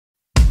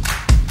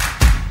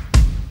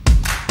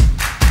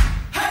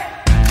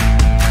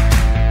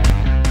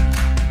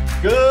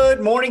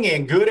Good morning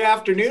and good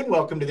afternoon.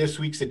 Welcome to this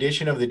week's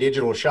edition of the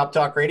Digital Shop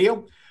Talk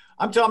Radio.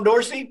 I'm Tom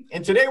Dorsey,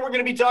 and today we're going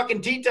to be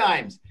talking tea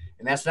times,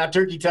 and that's not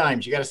turkey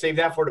times. You got to save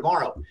that for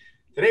tomorrow.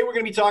 Today we're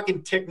going to be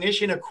talking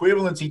technician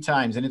equivalency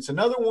times, and it's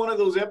another one of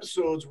those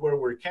episodes where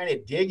we're kind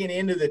of digging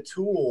into the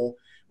tool.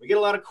 We get a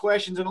lot of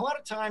questions, and a lot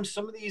of times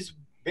some of these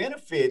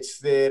benefits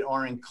that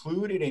are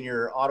included in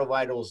your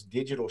AutoVitals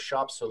digital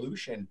shop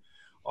solution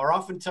are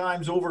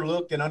oftentimes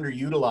overlooked and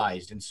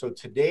underutilized. And so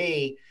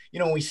today,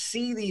 we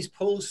see these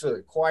posts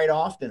quite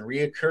often,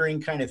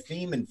 reoccurring kind of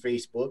theme in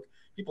Facebook.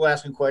 People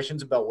asking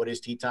questions about what is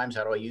tea times,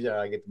 how do I use it, how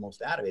do I get the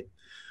most out of it.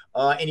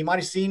 And you might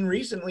have seen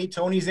recently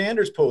Tony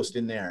Zanders post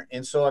in there.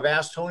 And so I've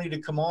asked Tony to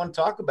come on and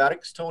talk about it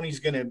because Tony's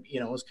going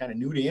to, is kind of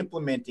new to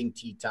implementing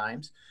tea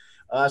times.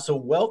 So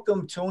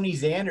welcome Tony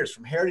Zanders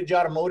from Heritage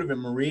Automotive in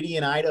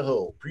Meridian,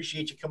 Idaho.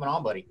 Appreciate you coming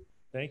on, buddy.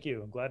 Thank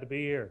you. I'm glad to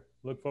be here.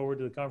 Look forward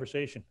to the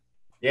conversation.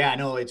 Yeah,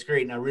 no, it's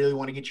great. And I really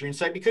want to get your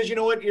insight because you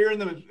know what,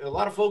 a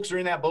lot of folks are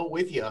in that boat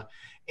with you.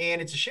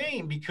 And it's a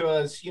shame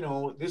because,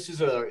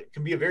 this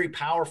can be a very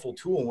powerful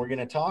tool. And we're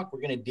going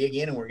to dig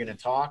in and we're going to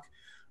talk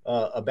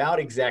about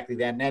exactly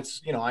that. And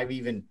that's, I've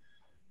even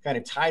kind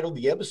of titled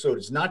the episode,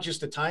 it's not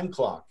just a time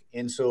clock.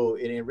 And so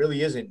it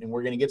really isn't. And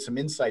we're going to get some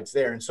insights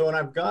there. And so, and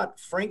I've got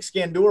Frank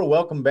Scandura.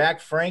 Welcome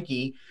back,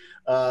 Frankie,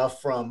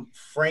 from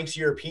Frank's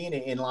European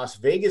in Las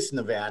Vegas,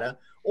 Nevada.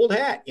 Old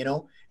hat,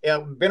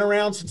 been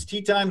around since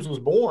Tea Times was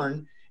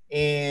born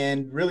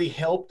and really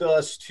helped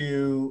us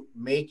to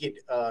make it,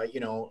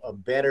 a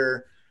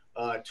better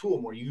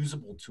tool, more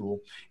usable tool.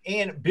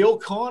 And Bill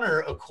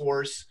Connor, of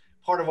course,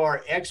 part of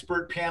our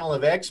expert panel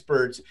of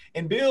experts.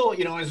 And Bill,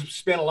 has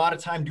spent a lot of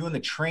time doing the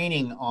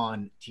training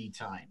on Tea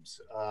Times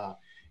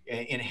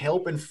and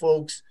helping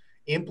folks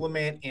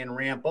implement and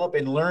ramp up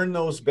and learn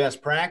those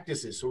best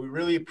practices. So we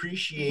really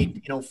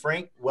appreciate,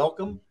 Frank,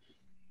 welcome.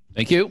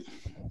 Thank you.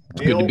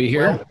 It's Bill, good to be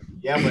here.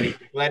 Yeah, buddy.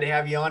 Glad to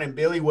have you on. And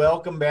Billy,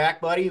 welcome back,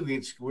 buddy.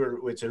 It's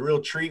a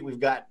real treat. We've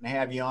got to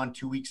have you on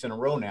 2 weeks in a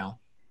row now.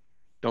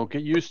 Don't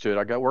get used to it.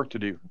 I got work to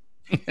do.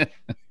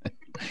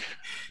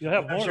 You'll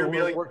have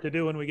more work to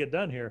do when we get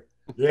done here.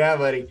 Yeah,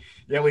 buddy.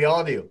 Yeah, we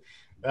all do.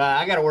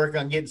 I got to work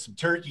on getting some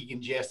turkey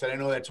ingested. I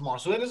know that tomorrow.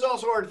 So that is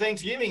also our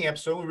Thanksgiving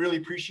episode. We really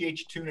appreciate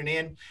you tuning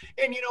in.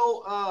 And,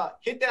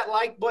 hit that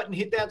like button,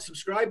 hit that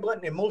subscribe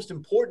button, and most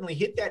importantly,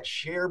 hit that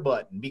share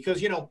button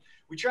because,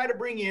 we try to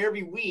bring you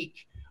every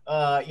week,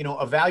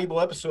 a valuable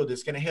episode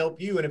that's going to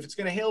help you. And if it's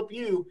going to help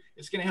you,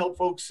 it's going to help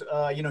folks,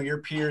 your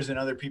peers and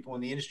other people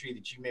in the industry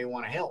that you may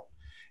want to help.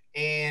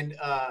 And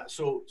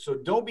so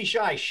don't be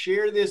shy.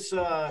 Share this,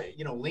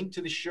 link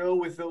to the show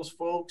with those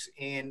folks.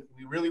 And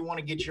we really want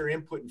to get your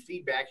input and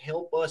feedback.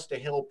 Help us to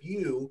help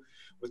you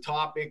with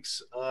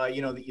topics, that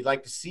you'd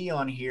like to see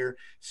on here,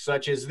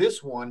 such as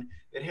this one,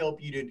 that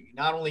help you to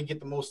not only get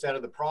the most out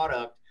of the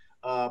product,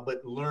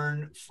 but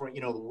learn from,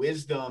 the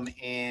wisdom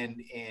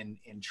and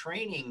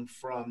training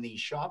from the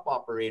shop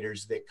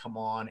operators that come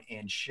on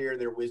and share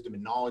their wisdom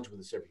and knowledge with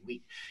us every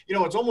week.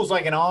 It's almost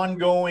like an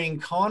ongoing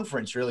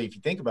conference, really, if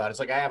you think about it. It's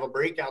like I have a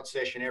breakout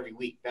session every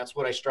week. That's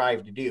what I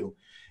strive to do.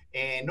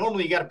 And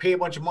normally you got to pay a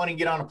bunch of money,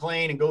 get on a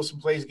plane and go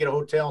someplace, get a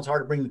hotel. It's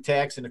hard to bring the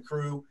techs and the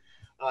crew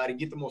to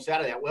get the most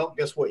out of that. Well,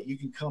 guess what? You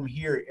can come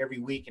here every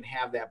week and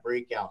have that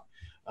breakout,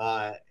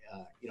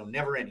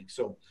 never ending.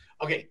 So,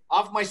 okay,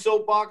 off my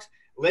soapbox.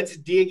 Let's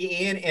dig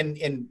in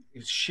and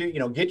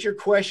get your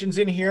questions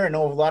in here. I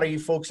know a lot of you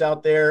folks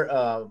out there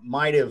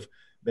might have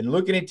been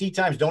looking at Tea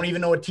Times, don't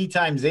even know what Tea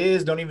Times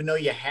is, don't even know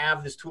you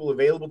have this tool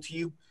available to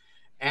you.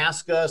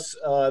 Ask us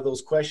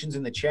those questions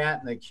in the chat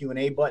and the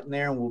Q&A button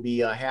there, and we'll be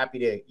happy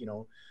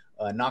to,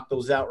 knock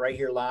those out right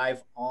here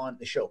live on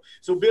the show.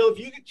 So, Bill, if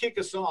you could kick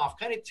us off,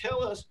 kind of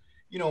tell us,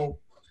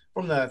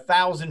 from the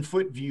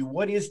 1,000-foot view,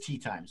 what is Tea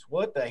Times?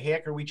 What the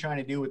heck are we trying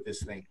to do with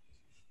this thing?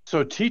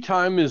 So tea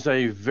time is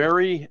a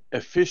very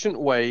efficient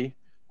way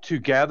to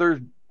gather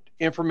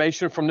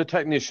information from the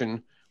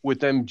technician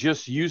with them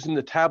just using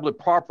the tablet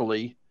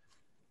properly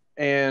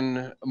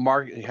and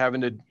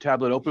having the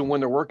tablet open when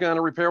they're working on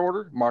a repair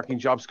order, marking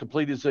jobs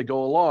complete as they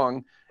go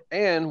along,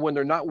 and when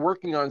they're not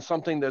working on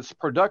something that's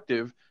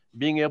productive,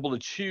 being able to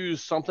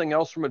choose something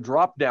else from a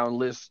drop-down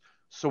list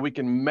so we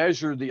can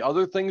measure the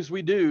other things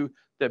we do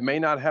that may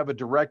not have a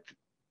direct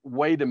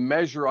way to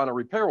measure on a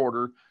repair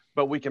order,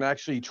 but we can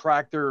actually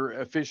track their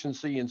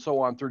efficiency and so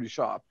on through the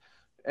shop.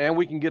 And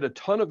we can get a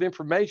ton of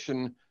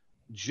information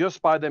just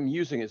by them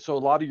using it. So a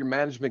lot of your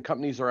management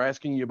companies are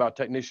asking you about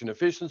technician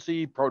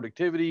efficiency,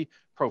 productivity,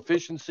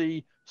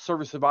 proficiency,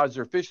 service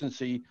advisor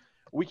efficiency.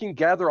 We can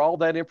gather all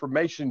that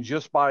information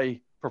just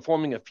by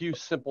performing a few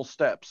simple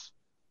steps.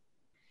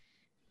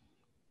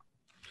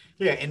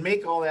 Yeah, and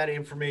make all that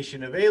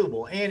information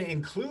available, and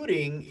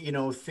including,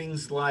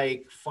 things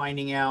like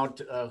finding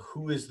out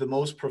who is the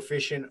most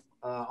proficient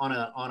on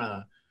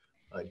a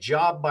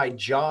job by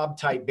job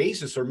type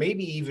basis, or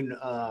maybe even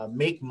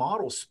make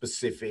model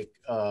specific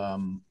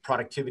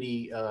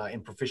productivity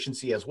and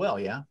proficiency as well.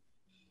 Yeah.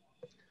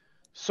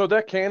 So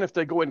that can, if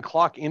they go and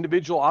clock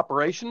individual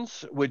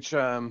operations, which,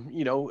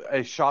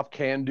 a shop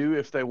can do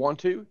if they want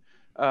to.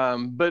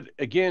 But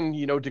again,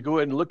 to go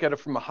ahead and look at it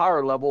from a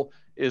higher level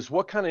is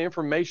what kind of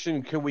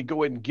information can we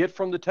go ahead and get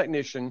from the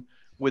technician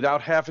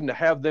without having to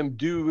have them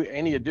do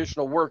any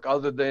additional work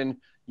other than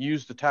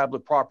use the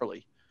tablet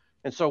properly.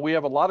 And so we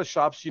have a lot of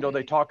shops,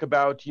 they talk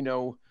about,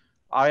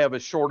 I have a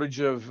shortage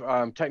of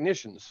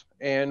technicians.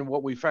 And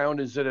what we found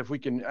is that if we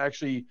can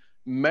actually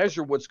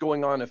measure what's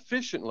going on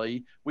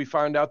efficiently, we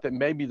find out that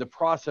maybe the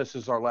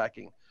processes are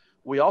lacking.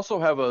 We also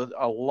have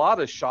a lot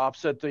of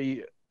shops that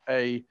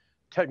a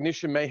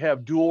technician may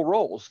have dual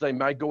roles. They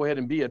might go ahead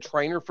and be a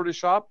trainer for the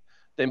shop.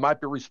 They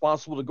might be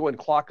responsible to go ahead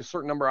and clock a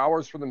certain number of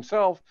hours for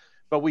themselves,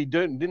 but we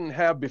didn't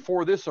have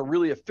before this a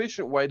really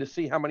efficient way to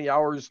see how many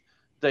hours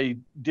they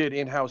did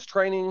in-house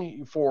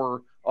training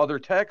for other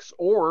techs,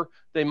 or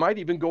they might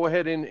even go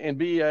ahead and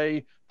be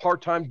a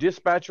part-time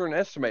dispatcher and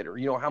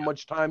estimator. How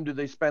much time do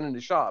they spend in the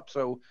shop?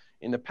 So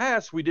in the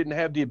past, we didn't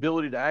have the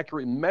ability to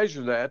accurately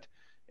measure that.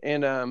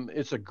 And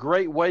it's a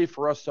great way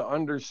for us to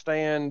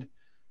understand,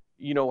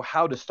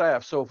 how to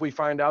staff. So if we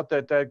find out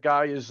that that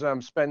guy is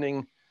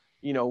spending,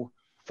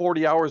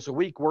 40 hours a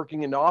week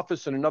working in the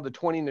office and another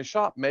 20 in the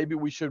shop, maybe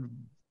we should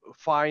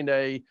find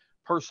a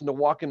person to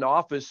walk in the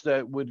office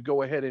that would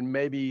go ahead and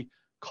maybe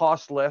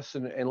cost less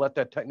and let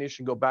that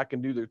technician go back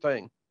and do their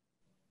thing.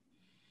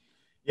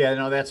 Yeah,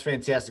 no, that's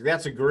fantastic.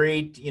 That's a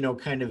great,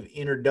 kind of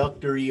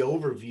introductory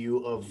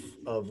overview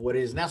of what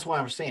it is. And that's why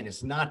I'm saying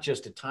it's not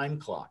just a time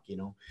clock,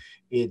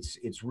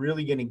 it's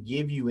really going to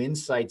give you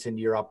insights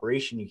into your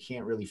operation you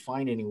can't really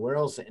find anywhere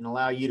else, and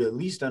allow you to at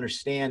least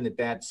understand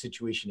that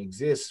situation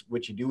exists.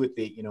 What you do with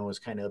it, is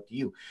kind of up to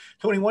you.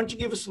 Tony, why don't you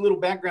give us a little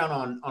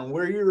background on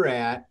where you're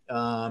at,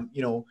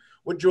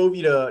 what drove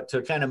you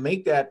to kind of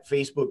make that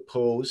Facebook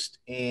post,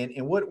 and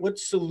what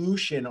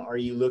solution are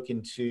you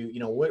looking to,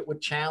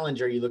 what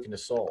challenge are you looking to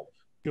solve?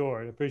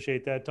 Sure, I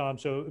appreciate that, Tom.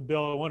 So,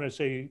 Bill, I want to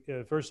say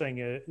first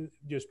thing,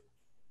 just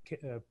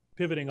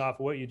pivoting off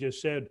of what you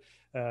just said,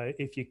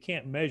 if you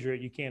can't measure it,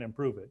 you can't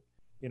improve it.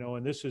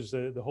 And this is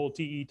the whole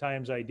TE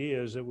times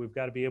idea, is that we've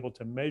got to be able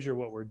to measure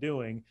what we're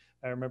doing.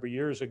 I remember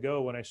years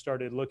ago when I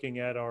started looking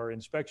at our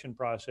inspection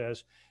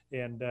process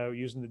and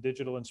using the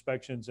digital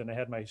inspections, and I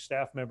had my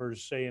staff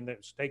members saying that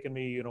it's taken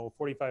me,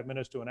 45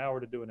 minutes to an hour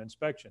to do an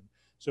inspection.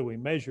 So we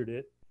measured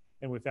it,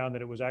 and we found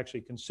that it was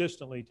actually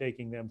consistently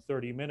taking them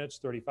 30 minutes,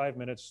 35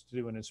 minutes to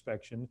do an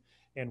inspection.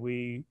 And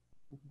we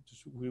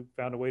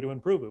found a way to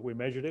improve it. We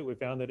measured it. We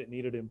found that it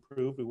needed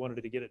improved. We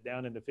wanted to get it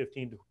down into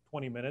 15 to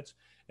 20 minutes.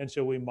 And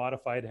so we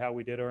modified how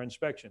we did our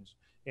inspections,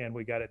 and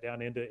we got it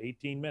down into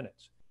 18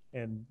 minutes.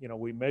 And,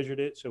 we measured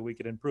it so we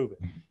could improve it.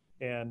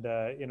 And,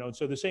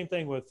 so the same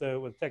thing with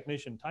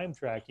technician time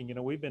tracking.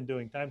 We've been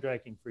doing time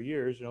tracking for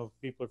years.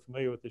 People are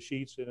familiar with the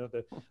sheets,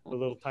 the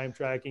little time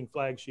tracking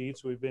flag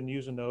sheets. We've been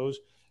using those.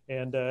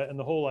 And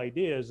the whole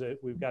idea is that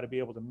we've got to be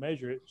able to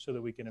measure it so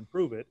that we can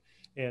improve it.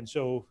 And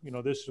so,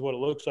 this is what it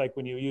looks like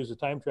when you use the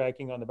time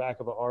tracking on the back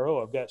of a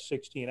RO. I've got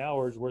 16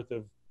 hours worth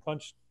of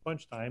punch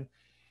time.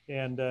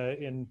 And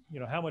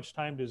how much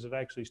time does it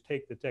actually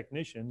take the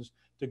technicians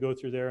to go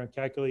through there and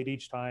calculate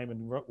each time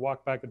and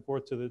walk back and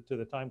forth to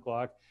the time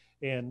clock?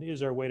 And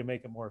is there a way to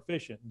make it more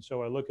efficient? And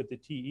so I look at the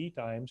TE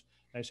times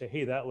and I say,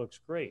 hey, that looks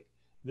great.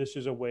 This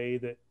is a way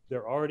that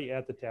they're already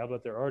at the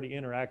tablet. They're already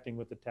interacting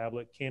with the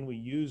tablet. Can we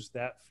use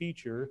that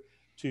feature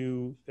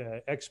to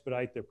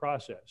expedite their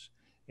process?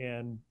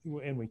 And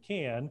we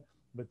can,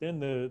 but then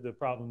the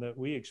problem that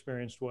we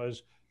experienced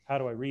was, how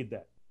do I read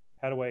that?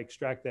 How do I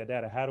extract that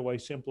data? How do I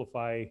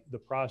simplify the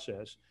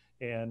process?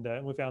 And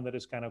we found that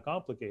it's kind of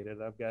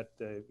complicated. I've got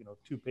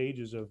 2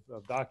 pages of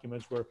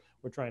documents where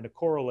we're trying to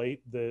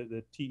correlate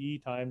the TE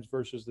times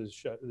versus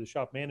the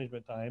shop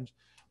management times,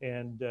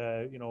 and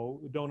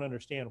don't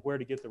understand where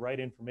to get the right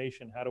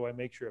information. How do I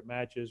make sure it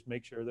matches?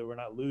 Make sure that we're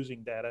not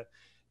losing data.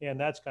 And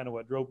that's kind of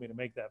what drove me to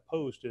make that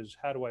post, is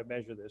how do I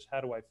measure this?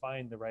 How do I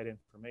find the right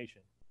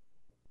information?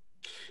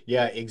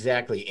 Yeah,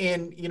 exactly.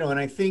 And, and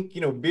I think,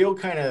 Bill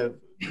kind of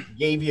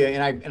gave you,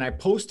 and I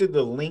posted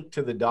the link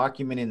to the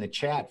document in the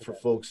chat for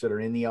folks that are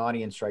in the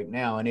audience right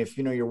now. And if,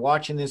 you're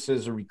watching this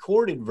as a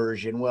recorded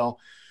version, well,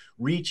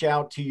 reach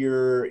out to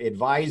your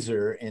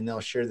advisor and they'll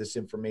share this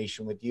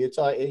information with you. It's,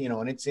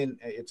 and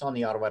it's on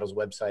the Auto Vitals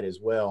website as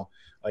well.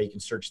 You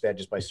can search that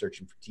just by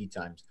searching for T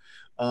times.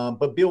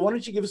 But Bill, why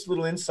don't you give us a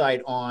little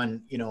insight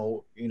on,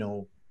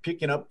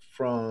 picking up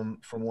from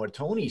what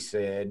Tony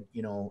said,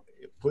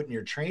 putting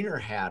your trainer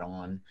hat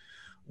on,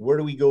 where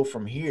do we go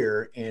from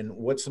here? And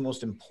what's the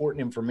most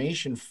important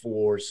information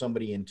for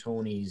somebody in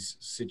Tony's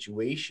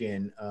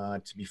situation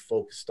to be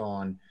focused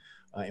on,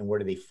 and where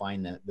do they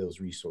find those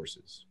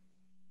resources?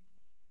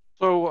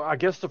 So I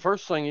guess the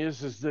first thing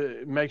is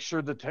to make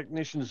sure the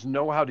technicians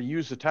know how to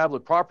use the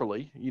tablet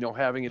properly,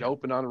 having it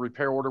open on a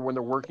repair order when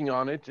they're working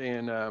on it,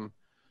 and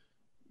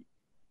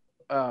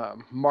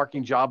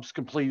marking jobs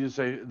complete as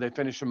they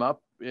finish them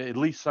up at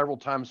least several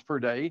times per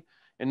day.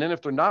 And then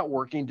if they're not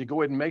working, to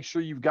go ahead and make sure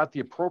you've got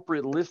the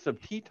appropriate list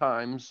of T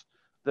times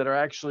that are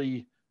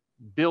actually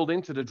built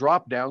into the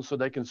drop down so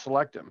they can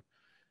select them.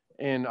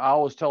 And I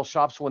always tell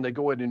shops when they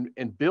go ahead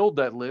and build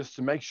that list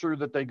to make sure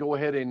that they go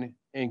ahead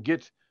and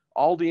get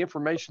all the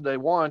information they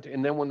want.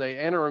 And then when they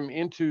enter them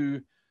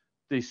into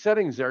the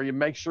settings area,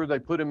 make sure they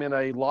put them in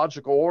a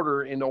logical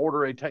order, in the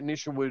order a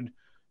technician would,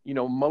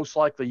 most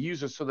likely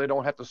use it, so they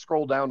don't have to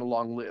scroll down a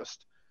long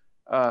list.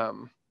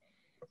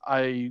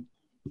 I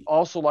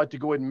also like to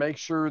go ahead and make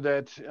sure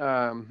that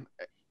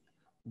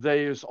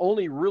there's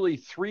only really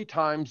 3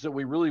 times that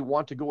we really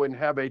want to go ahead and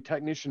have a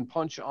technician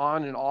punch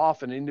on and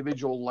off an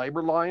individual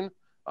labor line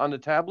on the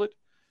tablet.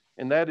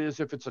 And that is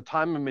if it's a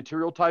time and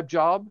material type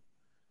job,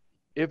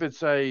 if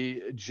it's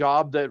a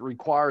job that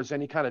requires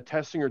any kind of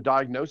testing or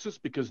diagnosis,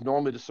 because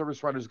normally the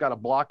service writer's got a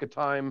block of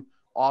time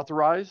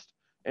authorized.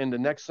 And the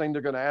next thing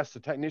they're going to ask the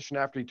technician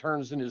after he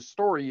turns in his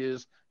story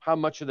is, how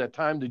much of that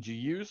time did you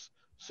use?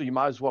 So you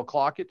might as well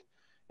clock it.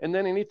 And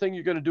then anything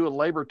you're going to do a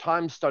labor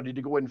time study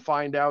to go ahead and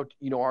find out,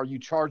 are you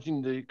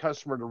charging the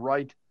customer the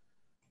right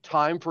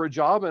time for a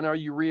job? And are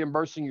you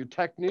reimbursing your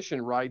technician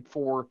right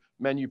for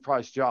menu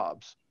price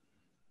jobs?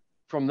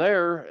 From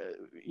there,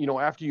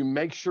 after you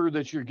make sure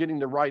that you're getting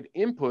the right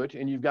input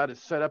and you've got it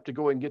set up to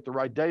go and get the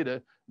right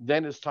data,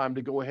 then it's time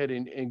to go ahead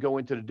and go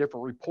into the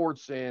different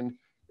reports and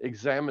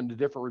examine the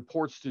different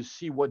reports to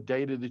see what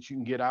data that you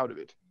can get out of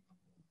it.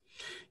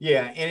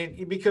 Yeah.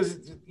 And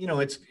because,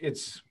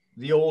 it's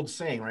the old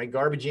saying, right?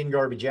 Garbage in,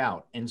 garbage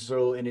out. And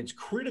it's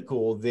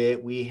critical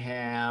that we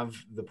have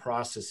the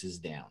processes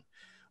down.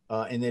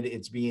 And that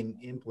it's being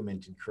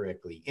implemented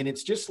correctly. And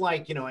it's just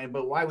like,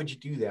 but why would you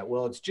do that?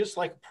 Well, it's just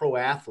like a pro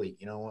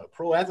athlete, a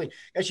pro athlete.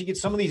 Actually, get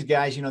some of these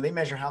guys, they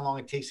measure how long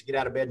it takes to get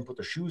out of bed and put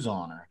their shoes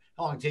on, or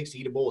how long it takes to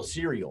eat a bowl of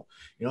cereal.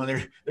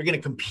 They're going to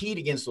compete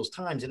against those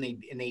times, and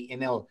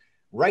they'll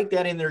write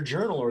that in their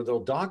journal, or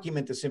they'll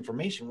document this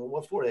information. Well,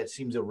 what for? That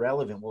seems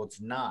irrelevant. Well, it's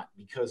not,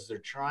 because they're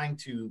trying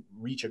to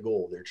reach a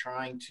goal. They're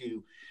trying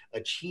to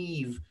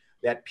achieve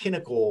that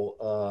pinnacle,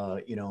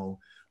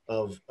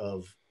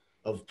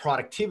 of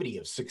productivity,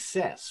 of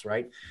success,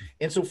 right?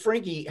 And so,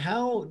 Frankie,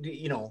 how do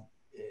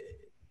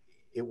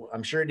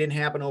I'm sure it didn't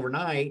happen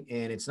overnight,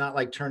 and it's not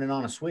like turning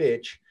on a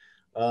switch.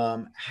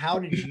 How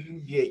did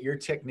you get your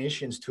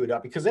technicians to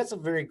adopt? Because that's a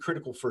very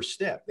critical first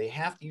step. They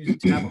have to use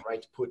the tablet,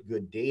 right, to put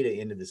good data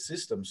into the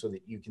system so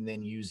that you can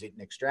then use it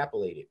and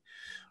extrapolate it.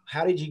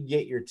 How did you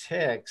get your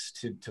techs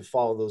to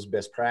follow those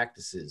best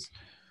practices?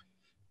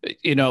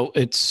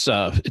 It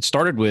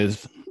started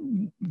with,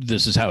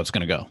 this is how it's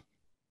going to go.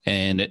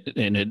 And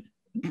it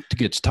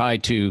gets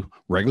tied to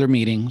regular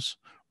meetings,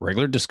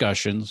 regular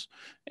discussions,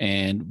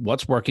 and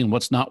what's working,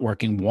 what's not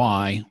working,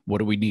 why, what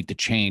do we need to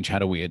change, how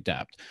do we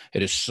adapt?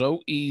 It is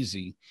so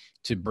easy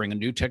to bring a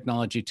new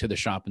technology to the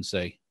shop and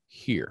say,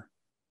 here.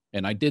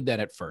 And I did that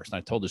at first.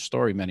 I told this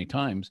story many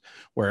times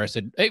where I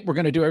said, hey, we're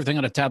going to do everything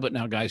on a tablet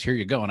now, guys. Here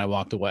you go. And I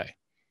walked away.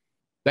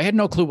 They had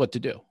no clue what to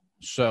do.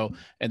 So,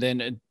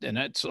 and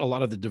that's a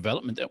lot of the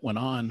development that went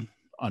on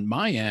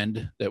my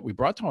end that we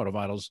brought to Auto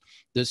Vitals.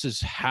 This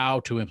is how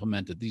to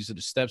implement it. These are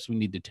the steps we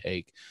need to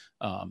take.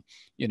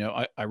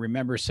 I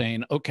remember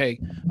saying, okay,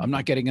 I'm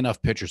not getting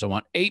enough pictures. I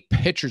want 8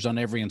 pictures on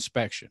every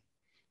inspection.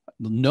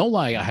 No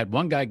lie. I had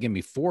one guy give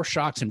me 4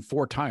 shocks and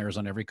 4 tires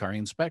on every car he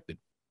inspected,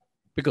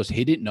 because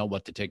he didn't know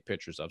what to take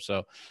pictures of.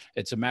 So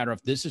it's a matter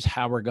of, this is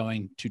how we're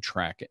going to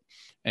track it.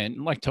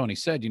 And like Tony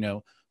said,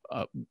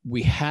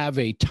 we have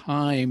a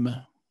time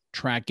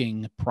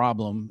tracking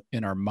problem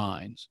in our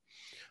minds.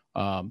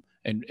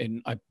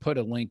 And I put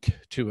a link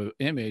to an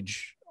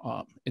image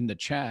in the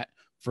chat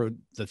for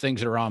the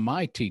things that are on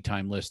my tea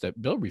time list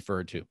that Bill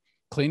referred to.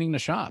 Cleaning the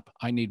shop.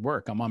 I need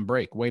work. I'm on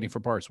break, waiting for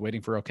parts, waiting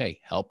for okay.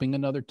 Helping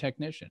another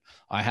technician.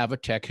 I have a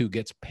tech who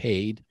gets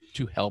paid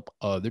to help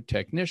other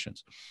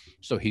technicians.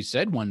 So he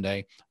said one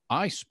day,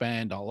 I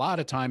spend a lot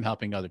of time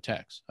helping other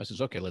techs. I says,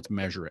 okay, let's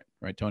measure it.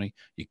 Right, Tony?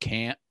 You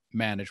can't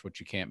manage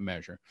what you can't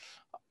measure.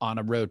 On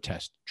a road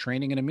test,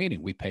 training in a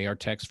meeting, we pay our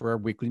techs for our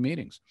weekly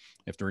meetings.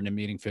 If they're in a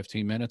meeting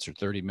 15 minutes or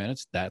 30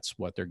 minutes, that's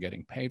what they're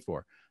getting paid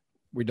for.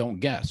 We don't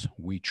guess,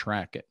 we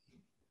track it.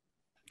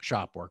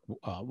 Shop work,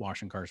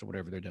 washing cars or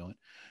whatever they're doing.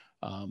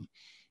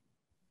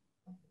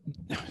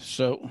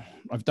 So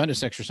I've done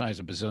this exercise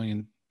a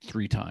bazillion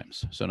 3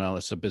 times. So now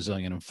it's a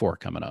bazillion and 4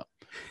 coming up.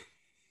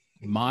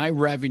 My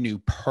revenue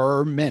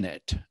per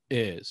minute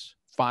is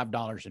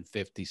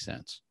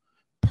 $5.50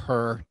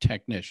 per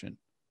technician.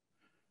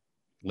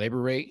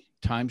 Labor rate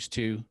times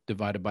 2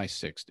 divided by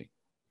 60.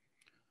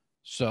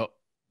 So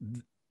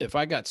if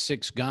I got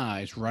 6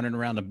 guys running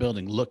around the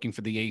building looking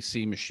for the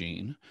AC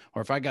machine,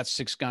 or if I got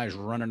 6 guys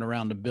running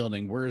around the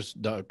building, where's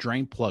the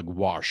drain plug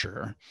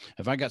washer?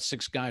 If I got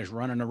 6 guys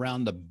running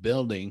around the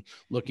building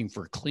looking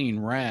for clean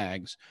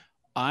rags,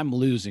 I'm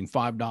losing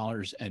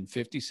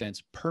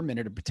 $5.50 per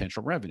minute of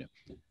potential revenue.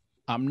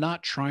 I'm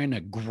not trying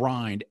to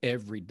grind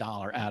every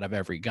dollar out of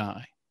every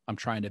guy. I'm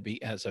trying to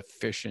be as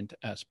efficient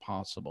as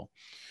possible.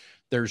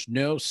 There's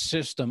no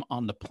system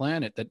on the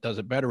planet that does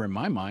it better in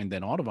my mind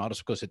than Auto Vitals,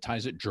 because it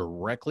ties it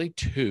directly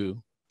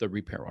to the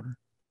repair order.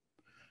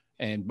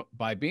 And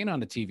by being on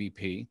the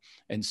TVP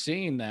and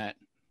seeing that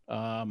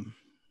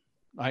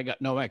I got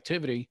no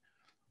activity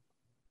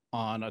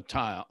on a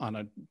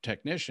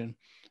technician,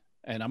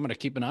 And I'm going to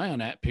keep an eye on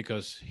that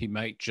because he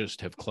might just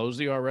have closed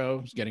the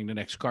RO. He's getting the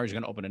next car. He's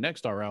going to open the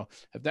next RO.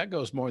 If that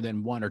goes more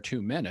than 1 or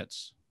 2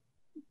 minutes,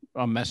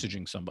 I'm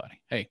messaging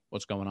somebody. Hey,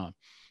 what's going on?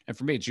 And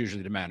for me, it's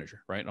usually the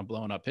manager, right? I'm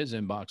blowing up his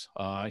inbox.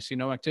 I see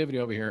no activity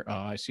over here.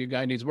 I see a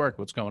guy needs work.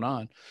 What's going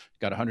on?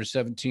 Got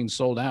 117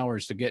 sold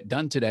hours to get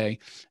done today.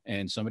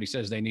 And somebody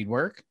says they need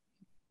work.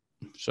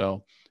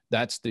 So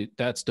that's the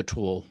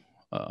tool.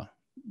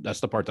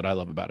 That's the part that I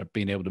love about it.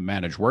 Being able to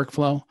manage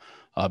workflow,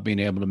 being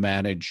able to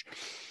manage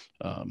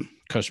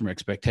customer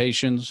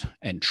expectations,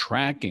 and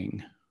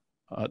tracking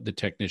the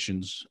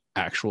technician's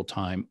actual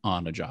time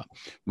on a job.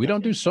 We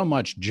don't do so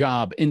much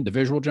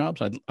individual jobs.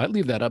 I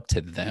leave that up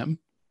to them.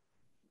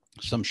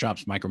 Some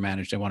shops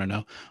micromanage. They want to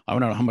know. I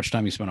want to know how much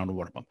time you spent on the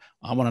water pump.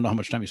 I want to know how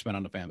much time you spent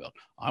on the fan belt.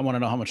 I want to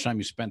know how much time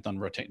you spent on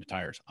rotating the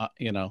tires. I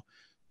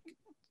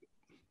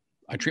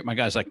treat my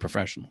guys like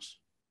professionals.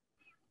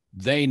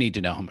 They need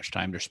to know how much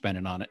time they're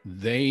spending on it.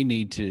 They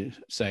need to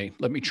say,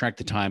 let me track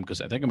the time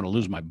because I think I'm going to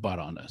lose my butt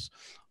on this.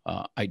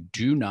 I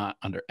do not,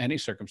 under any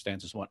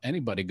circumstances, want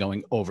anybody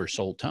going over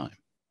sold time.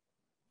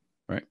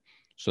 Right.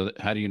 So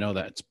how do you know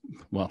that?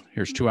 Well,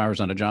 here's 2 hours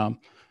on a job.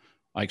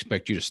 I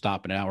expect you to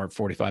stop an hour,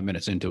 45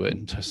 minutes into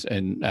it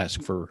and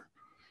ask for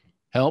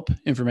help,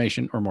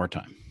 information, or more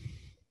time.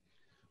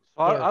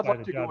 So I'd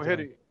like to go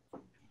ahead.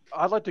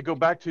 I'd like to go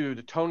back to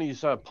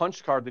Tony's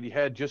punch card that he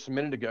had just a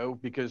minute ago,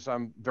 because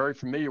I'm very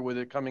familiar with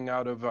it coming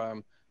out of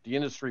the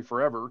industry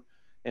forever.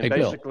 And hey,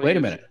 Bill, wait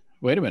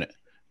a minute.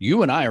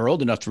 You and I are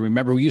old enough to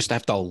remember we used to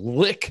have to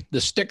lick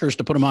the stickers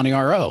to put them on the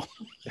RO.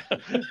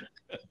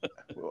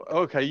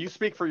 Okay, you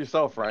speak for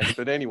yourself, Frank.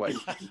 But anyway,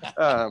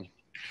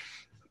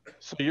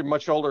 so you're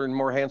much older and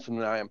more handsome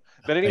than I am.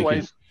 But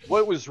anyways,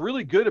 what was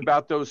really good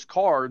about those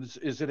cards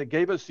is that it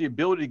gave us the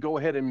ability to go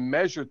ahead and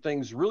measure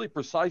things really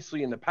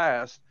precisely in the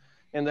past.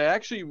 And they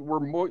actually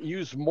were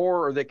used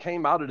more, or they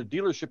came out of the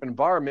dealership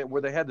environment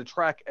where they had to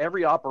track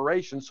every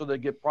operation so they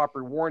get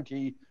proper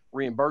warranty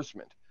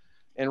reimbursement.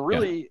 And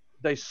really,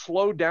 they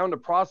slowed down the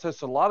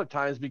process a lot of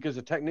times because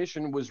the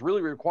technician was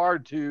really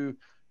required to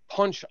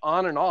punch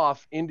on and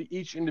off into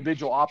each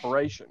individual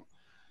operation.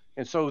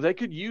 And so they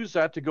could use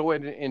that to go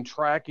ahead and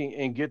track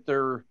and get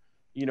their,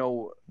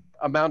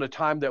 amount of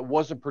time that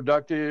wasn't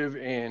productive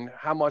and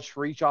how much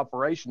for each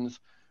operations.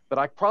 But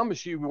I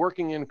promise you,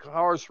 working in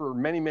cars for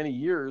many, many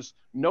years,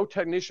 no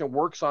technician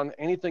works on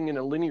anything in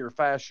a linear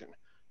fashion.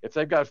 If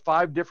they've got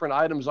 5 different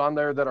items on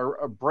there that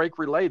are brake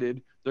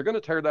related, they're going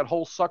to tear that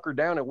whole sucker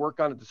down and work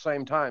on it at the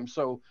same time.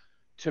 So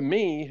to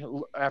me,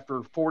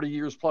 after 40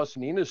 years plus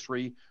in the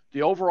industry,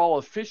 the overall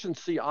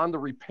efficiency on the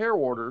repair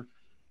order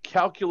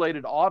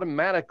calculated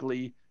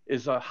automatically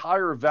is a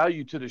higher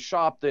value to the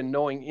shop than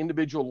knowing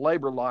individual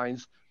labor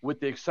lines, with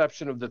the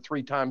exception of the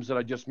 3 times that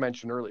I just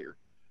mentioned earlier.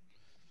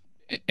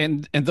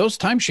 And those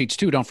timesheets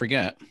too, don't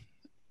forget,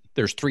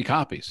 there's 3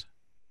 copies.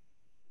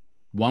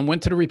 One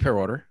went to the repair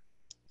order,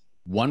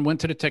 one went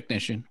to the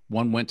technician,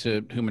 one went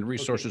to human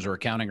resources or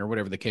accounting or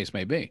whatever the case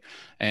may be.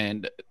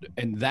 And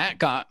that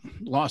got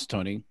lost,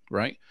 Tony,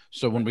 right?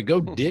 So when we go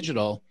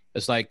digital,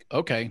 it's like,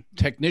 okay,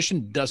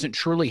 technician doesn't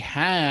truly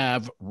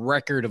have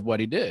record of what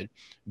he did.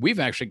 We've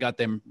actually got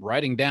them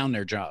writing down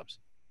their jobs.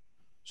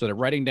 So they're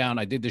writing down,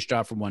 I did this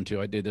job from 1,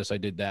 2, I did this, I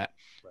did that.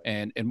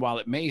 Right. And while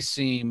it may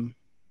seem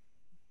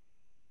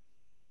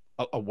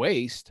a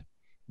waste,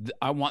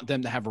 I want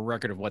them to have a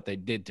record of what they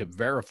did to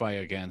verify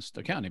against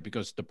accounting,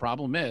 because the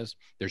problem is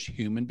there's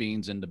human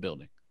beings in the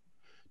building.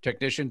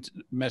 Technician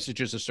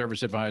messages a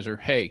service advisor,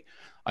 hey,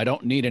 I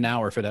don't need an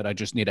hour for that. I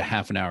just need a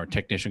half an hour.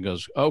 Technician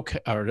goes, okay.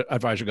 Or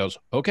advisor goes,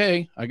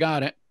 okay, I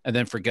got it. And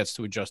then forgets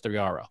to adjust the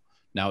RO.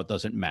 Now it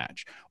doesn't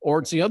match. Or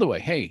it's the other way.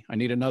 Hey, I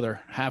need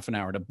another half an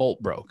hour. The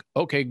bolt broke.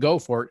 Okay, go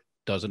for it.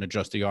 Doesn't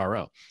adjust the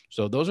RO.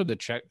 So those are the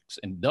checks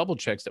and double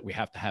checks that we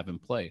have to have in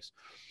place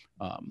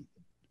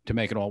to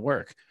make it all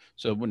work.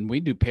 So when we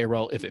do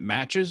payroll, if it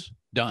matches,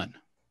 done,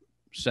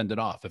 send it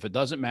off. If it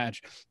doesn't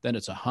match, then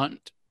it's a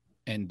hunt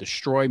and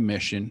destroy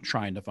mission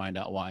trying to find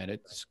out why. And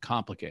it's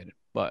complicated,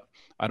 but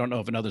I don't know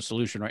of another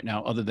solution right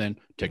now other than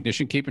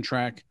technician keeping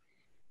track,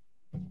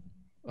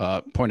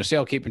 point of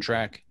sale keeping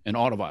track, and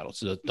auto vitals.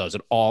 So does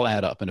it all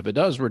add up? And if it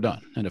does, we're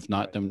done. And if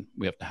not, then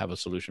we have to have a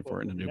solution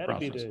for it in a new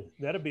process.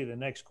 That'd be the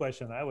next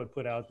question I would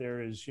put out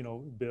there is,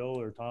 Bill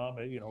or Tom,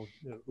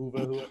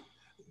 Uwe,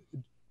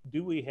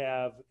 do we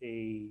have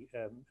a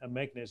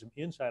mechanism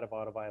inside of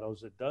auto vitals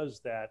that does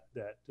that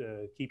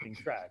keeping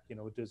track?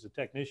 Does the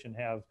technician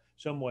have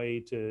some way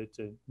to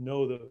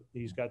know that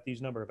he's got these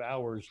number of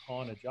hours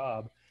on a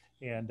job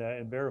and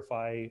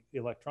verify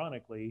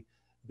electronically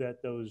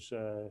that those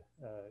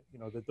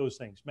that those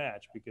things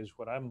match? Because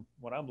what I'm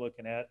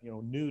looking at,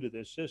 new to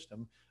this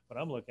system,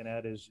 what I'm looking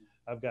at is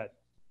I've got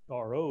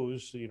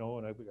ROs,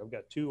 and I've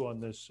got 2 on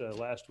this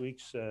last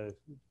week's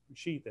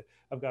sheet that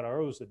I've got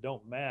ROs that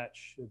don't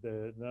match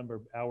the number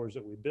of hours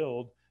that we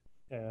build.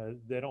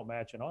 They don't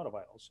match in auto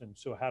vitals. And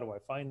so how do I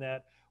find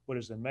that? What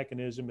is the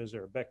mechanism? Is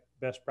there a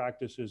best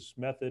practices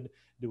method?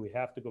 Do we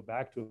have to go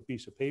back to a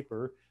piece of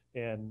paper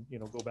and,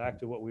 go back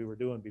to what we were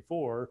doing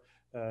before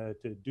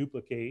to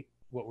duplicate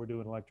what we're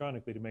doing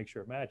electronically to make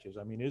sure it matches.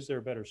 I mean, is there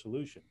a better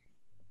solution?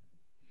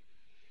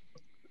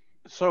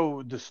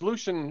 So the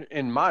solution,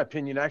 in my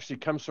opinion, actually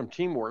comes from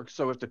teamwork.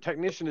 So if the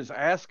technician is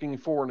asking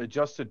for an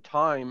adjusted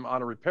time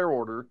on a repair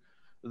order,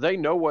 they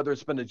know whether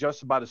it's been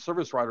adjusted by the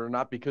service writer or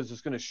not, because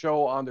it's going to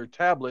show on their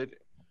tablet,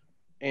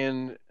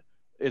 and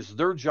it's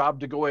their job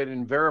to go ahead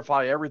and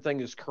verify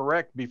everything is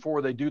correct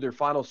before they do their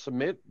final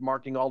submit,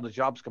 marking all the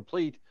jobs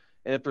complete.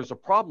 And if there's a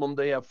problem,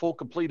 they have full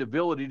complete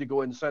ability to go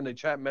ahead and send a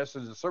chat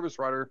message to the service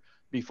writer: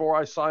 before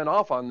I sign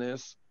off on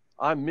this,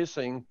 I'm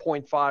missing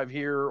 0.5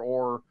 here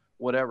or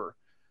whatever.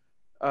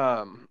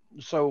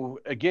 So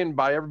again,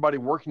 by everybody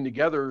working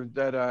together,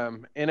 that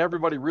and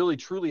everybody really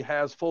truly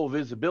has full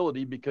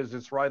visibility, because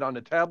it's right on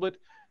the tablet,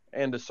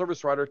 and the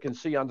service writer can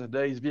see on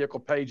today's vehicle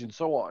page and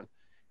so on.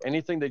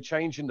 Anything they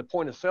change in the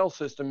point of sale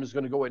system is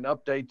going to go ahead and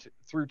update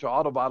through to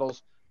Auto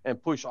Vitals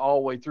and push all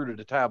the way through to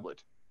the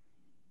tablet.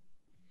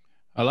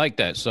 I like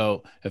that.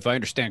 So if I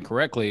understand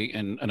correctly,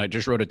 and I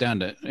just wrote it down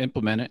to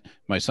implement it,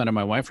 my son and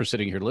my wife are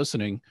sitting here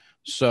listening.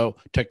 So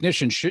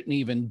technicians shouldn't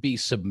even be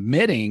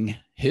submitting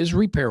his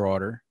repair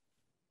order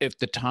if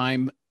the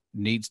time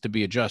needs to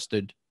be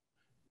adjusted.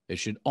 It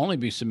should only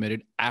be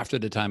submitted after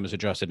the time is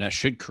adjusted. And that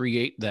should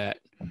create that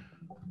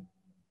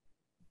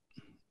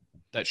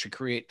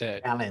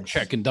balance.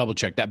 check and double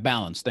check, that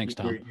balance. Thanks,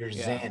 Tom. You're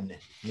zen.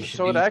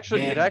 So it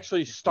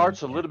actually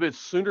starts a little bit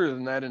sooner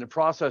than that in the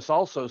process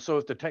also. So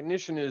if the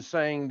technician is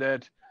saying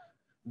that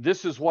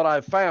this is what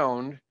I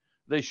found,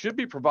 they should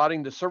be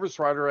providing the service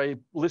writer a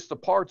list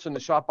of parts in the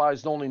shop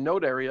eyes only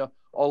note area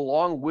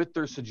along with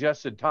their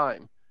suggested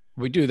time.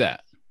 We do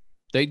that.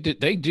 They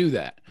do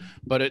that,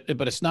 but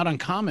it's not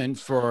uncommon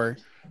for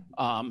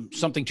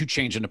something to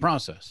change in the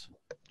process.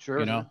 Sure.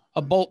 You know,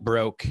 a bolt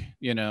broke,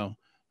 you know,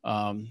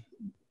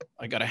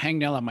 I got a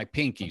hangnail on my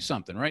pinky,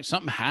 something, right?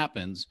 Something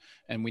happens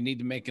and we need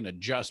to make an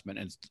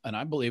adjustment. And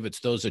I believe it's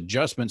those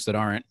adjustments that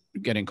aren't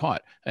getting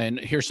caught. And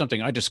here's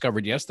something I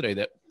discovered yesterday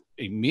that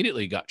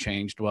immediately got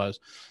changed: was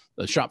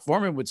the shop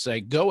foreman would say,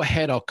 go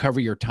ahead, I'll cover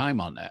your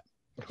time on that.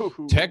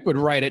 Tech would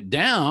write it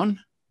down.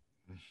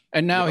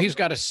 And now he's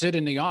got to sit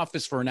in the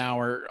office for an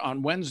hour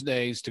on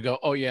Wednesdays to go,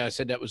 oh yeah, I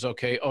said that was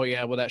okay. Oh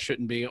yeah, well that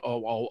shouldn't be.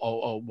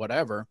 Oh,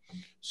 whatever.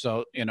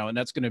 So, you know, and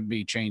that's going to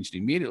be changed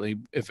immediately.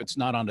 If it's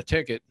not on the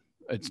ticket,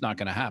 it's not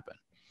going to happen.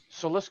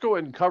 So let's go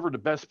ahead and cover the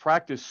best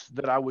practice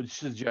that I would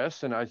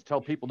suggest. And I tell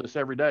people this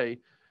every day: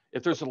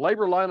 if there's a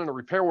labor line on a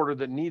repair order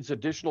that needs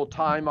additional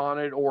time on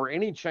it, or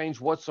any change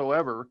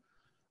whatsoever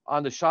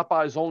on the shop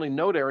eyes only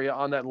note area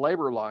on that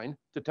labor line,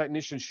 the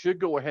technician should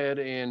go ahead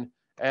and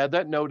add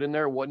that note in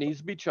there, what needs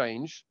to be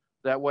changed.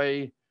 That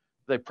way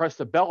they press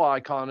the bell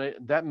icon,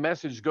 that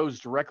message goes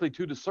directly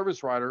to the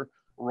service writer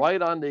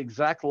right on the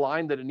exact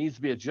line that it needs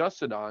to be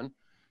adjusted on.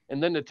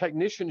 And then the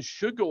technician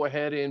should go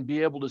ahead and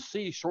be able to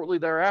see shortly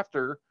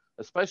thereafter,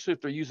 especially if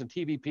they're using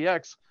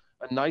TVPX,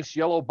 a nice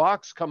yellow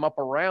box come up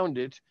around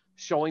it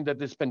showing that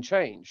it's been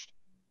changed.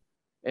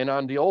 And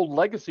on the old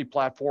legacy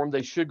platform,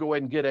 they should go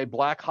ahead and get a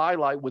black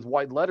highlight with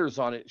white letters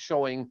on it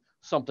showing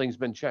something's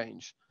been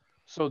changed.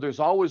 So there's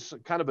always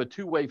kind of a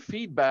two-way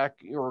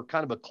feedback, or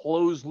kind of a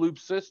closed loop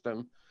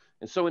system.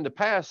 And so in the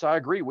past, I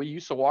agree, we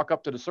used to walk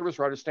up to the service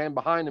writer, stand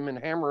behind them and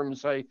hammer them and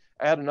say,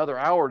 add another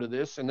hour to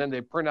this. And then they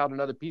print out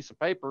another piece of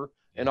paper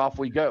and off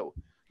we go.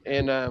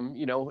 And,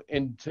 you know,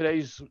 in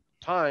today's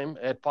time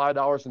at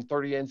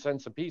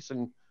 $5.38 a piece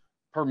and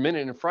per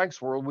minute in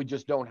Frank's world, we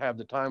just don't have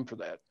the time for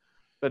that.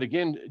 But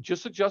again,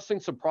 just adjusting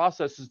some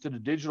processes to the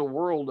digital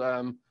world,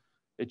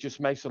 it just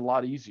makes it a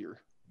lot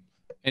easier.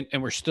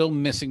 And we're still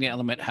missing the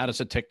element: how does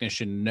a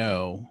technician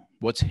know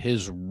what's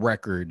his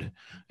record?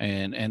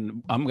 And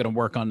I'm going to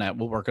work on that.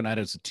 We'll work on that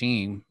as a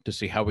team to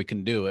see how we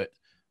can do it.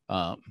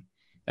 And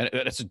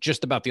it's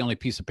just about the only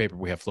piece of paper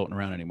we have floating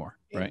around anymore,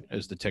 right?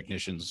 Is the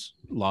technician's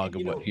log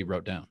of what he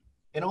wrote down.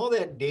 And all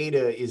that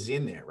data is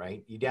in there,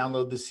 right? You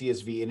download the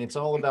CSV, and it's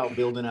all about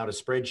building out a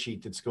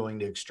spreadsheet that's going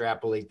to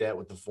extrapolate that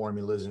with the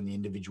formulas and the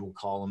individual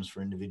columns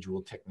for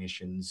individual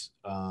technicians.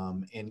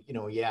 And, you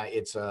know, yeah,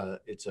 it's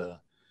a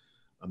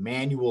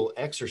manual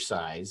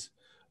exercise,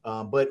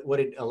 but what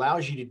it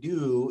allows you to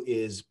do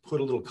is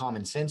put a little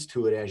common sense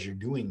to it as you're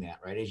doing that,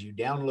 right? As you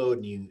download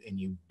and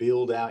you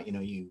build out, you know,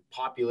 you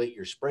populate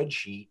your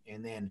spreadsheet,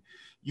 and then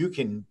you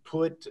can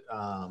put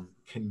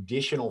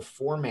conditional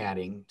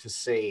formatting to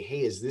say,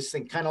 hey, is this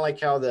thing kind of like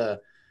how the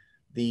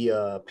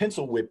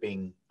pencil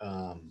whipping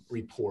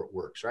report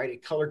works, right?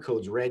 It color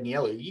codes red and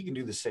yellow. You can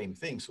do the same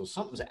thing. So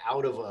something's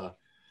out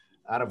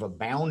of a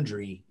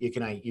boundary,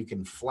 you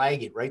can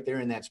flag it right there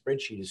in that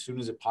spreadsheet as soon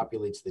as it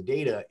populates the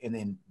data, and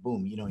then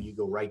boom, you know, you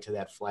go right to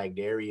that flagged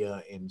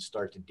area and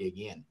start to dig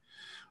in.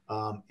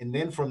 And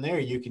then from there,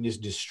 you can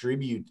just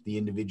distribute the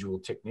individual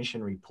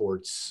technician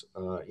reports,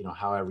 you know,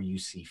 however you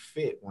see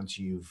fit once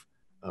you've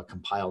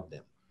compiled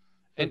them.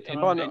 And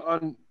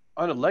on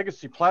a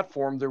legacy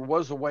platform, there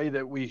was a way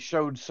that we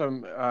showed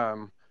some.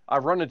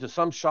 I've run into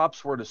some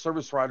shops where the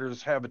service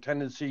writers have a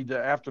tendency to,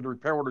 after the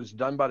repair order is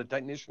done by the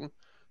technician,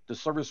 the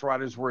service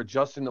writers were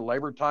adjusting the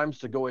labor times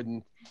to go ahead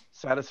and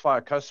satisfy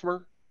a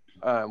customer,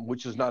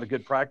 which is not a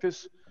good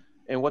practice.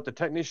 And what the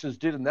technicians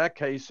did in that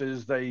case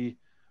is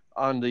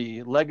on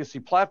the legacy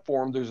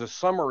platform, there's a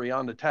summary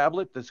on the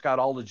tablet that's got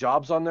all the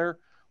jobs on there.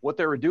 What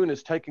they were doing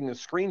is taking a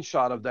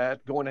screenshot of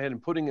that, going ahead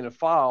and putting in a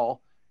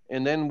file,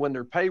 and then when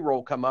their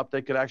payroll come up,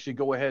 they could actually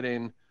go ahead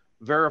and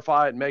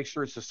verify it, make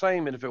sure it's the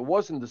same. And if it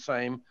wasn't the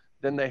same,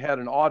 then they had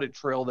an audit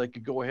trail they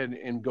could go ahead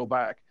and go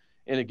back.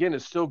 And again,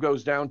 it still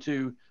goes down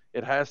to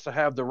it has to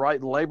have the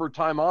right labor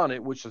time on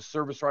it, which the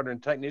service writer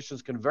and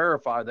technicians can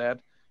verify that.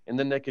 And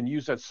then they can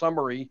use that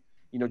summary,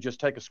 just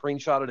take a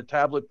screenshot of the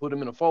tablet, put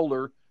them in a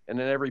folder, and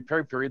then every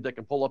pay period they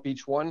can pull up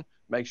each one,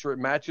 make sure it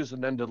matches,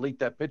 and then delete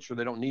that picture.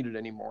 They don't need it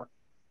anymore.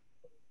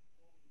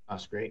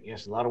 That's great.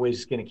 Yes, a lot of ways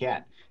to skin a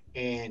cat.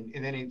 And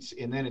then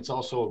it's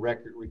also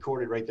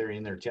recorded right there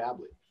in their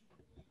tablet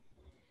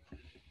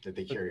that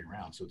they carry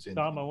around. So it's in.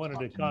 Tom, I wanted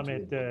to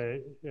comment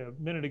a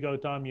minute ago.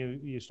 Tom,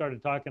 you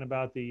started talking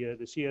about the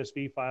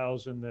CSV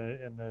files and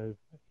the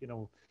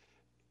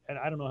and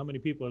I don't know how many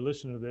people are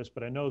listening to this,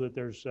 but I know that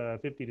there's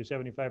 50 to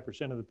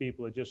 75% of the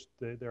people that just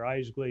their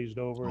eyes glazed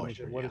over and they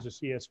said, "What is a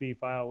CSV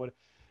file?" What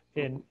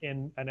and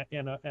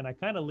I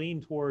kind of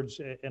lean towards,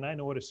 and I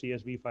know what a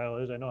CSV file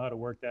is. I know how to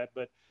work that,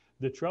 but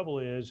the trouble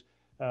is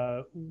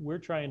we're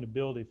trying to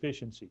build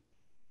efficiency.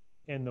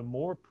 And the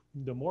more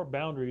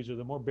boundaries or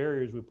the more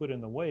barriers we put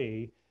in the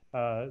way,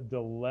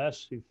 the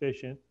less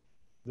efficient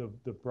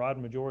the broad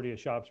majority of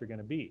shops are going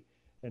to be.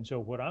 And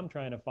so what I'm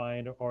trying to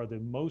find are the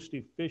most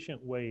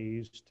efficient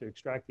ways to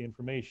extract the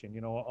information.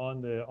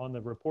 On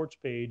the reports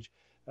page,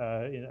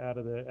 out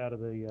of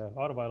the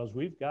auto vitals,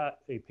 we've got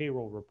a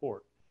payroll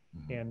report,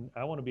 and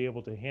I want to be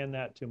able to hand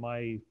that to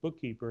my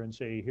bookkeeper and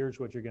say, here's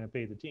what you're going to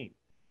pay the team,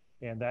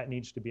 and that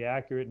needs to be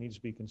accurate, needs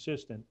to be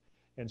consistent.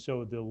 And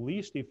so the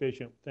least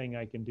efficient thing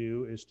I can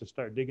do is to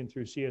start digging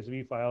through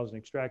CSV files and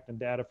extracting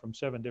data from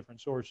 7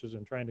 different sources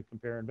and trying to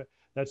compare. And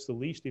that's the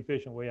least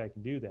efficient way I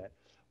can do that.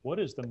 What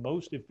is the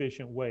most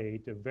efficient way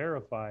to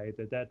verify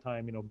that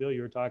time, Bill,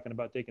 you were talking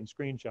about taking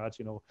screenshots,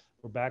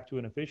 we're back to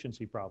an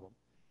efficiency problem.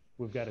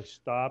 We've got to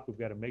stop. We've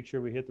got to make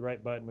sure we hit the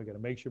right button. We've got to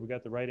make sure we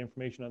got the right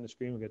information on the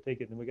screen. We've got to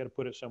take it and we got to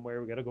put it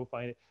somewhere. We got to go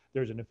find it.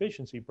 There's an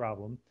efficiency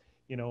problem.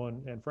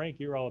 And Frank,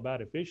 you're all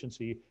about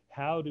efficiency.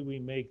 How do we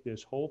make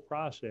this whole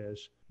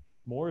process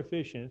more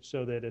efficient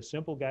so that a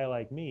simple guy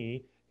like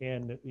me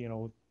and,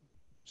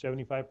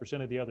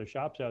 75% of the other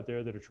shops out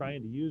there that are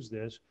trying to use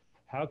this,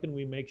 how can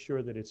we make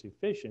sure that it's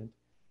efficient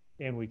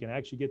and we can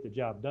actually get the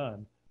job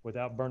done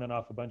without burning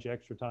off a bunch of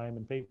extra time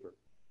and paper?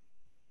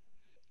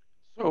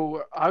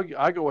 So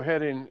I go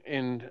ahead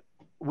and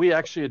we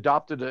actually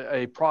adopted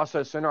a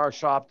process in our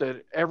shop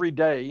that every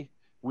day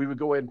we would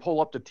go ahead and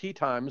pull up the tee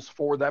times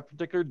for that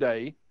particular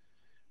day.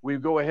 We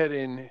would go ahead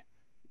and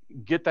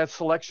get that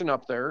selection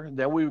up there.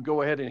 Then we would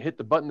go ahead and hit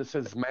the button that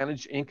says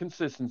manage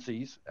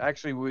inconsistencies.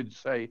 Actually, we would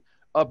say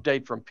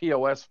update from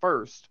POS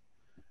first.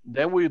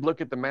 Then we would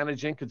look at the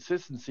manage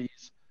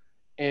inconsistencies.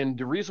 And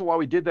the reason why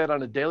we did that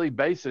on a daily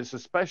basis,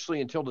 especially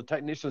until the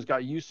technicians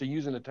got used to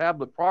using the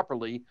tablet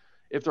properly,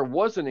 if there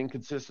was an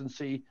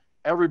inconsistency,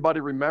 everybody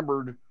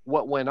remembered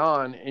what went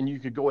on and you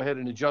could go ahead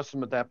and adjust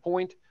them at that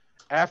point.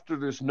 After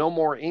there's no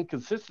more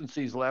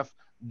inconsistencies left,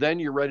 then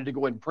you're ready to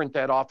go ahead and print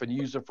that off and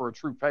use it for a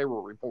true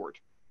payroll report.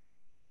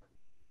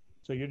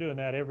 So you're doing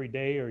that every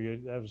day, or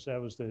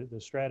that was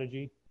the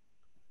strategy?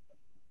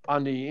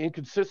 On the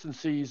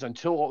inconsistencies,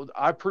 until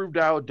I proved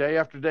out day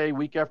after day,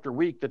 week after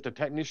week, that the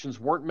technicians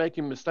weren't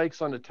making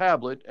mistakes on the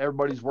tablet,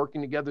 everybody's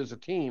working together as a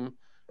team,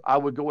 I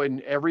would go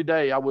in every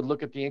day, I would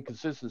look at the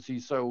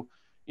inconsistencies. So,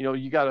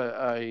 you got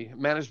a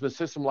management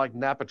system like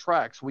Napa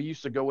Tracks. We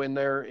used to go in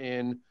there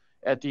and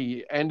at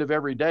the end of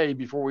every day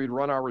before we'd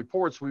run our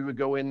reports, we would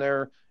go in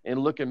there and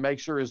look and make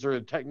sure, is there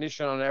a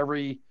technician on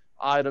every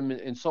item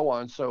and so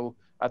on. So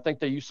I think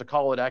they used to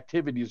call it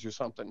activities or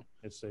something.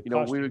 It's a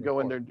we would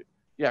go in there.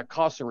 Yeah,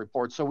 costing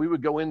reports. So we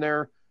would go in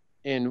there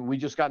and we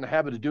just got in the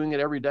habit of doing it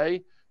every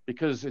day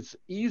because it's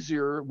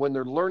easier when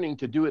they're learning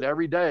to do it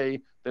every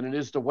day than it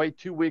is to wait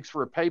 2 weeks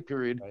for a pay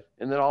period, right,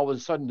 and then all of a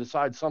sudden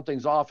decide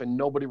something's off and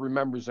nobody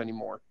remembers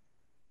anymore.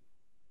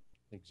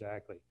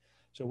 Exactly.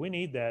 So we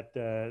need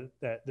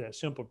that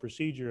simple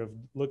procedure of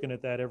looking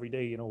at that every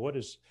day.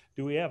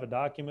 Do we have a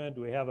document?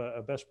 Do we have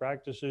a best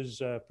practices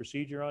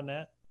procedure on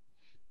that?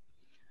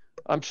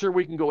 I'm sure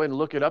we can go ahead and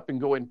look it up and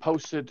go ahead and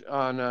post it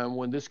on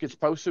when this gets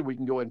posted. We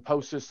can go ahead and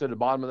post this at the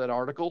bottom of that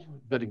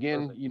article. But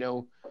again,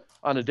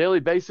 on a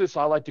daily basis,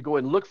 I like to go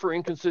ahead and look for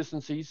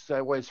inconsistencies.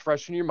 That way it's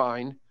fresh in your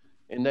mind,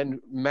 and then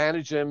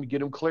manage them, get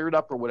them cleared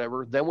up or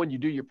whatever. Then when you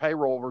do your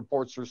payroll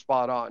reports, they're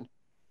spot on.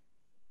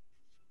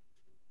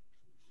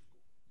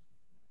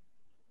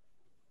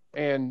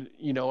 And,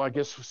 I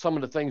guess some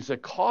of the things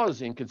that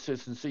cause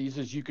inconsistencies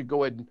is you could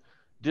go ahead and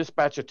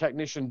dispatch a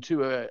technician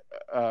to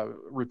a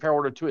repair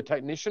order to a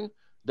technician.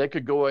 They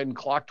could go ahead and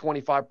clock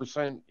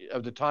 25%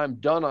 of the time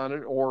done on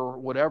it or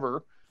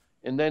whatever.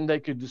 And then they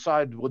could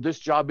decide, well, this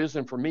job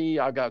isn't for me.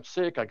 I got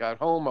sick. I got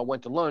home. I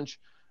went to lunch.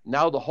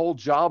 Now the whole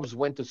jobs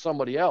went to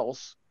somebody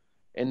else.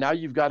 And now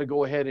you've got to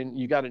go ahead and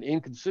you got an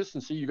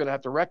inconsistency you're going to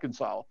have to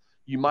reconcile.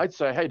 You might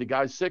say, hey, the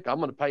guy's sick. I'm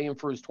going to pay him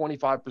for his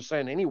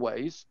 25%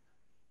 anyways.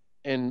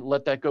 and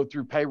let that go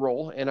through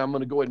payroll. And I'm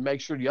going to go ahead and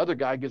make sure the other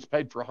guy gets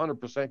paid for 100%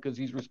 because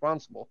he's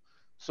responsible.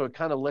 So it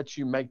kind of lets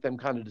you make them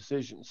kind of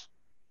decisions.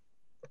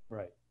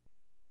 Right.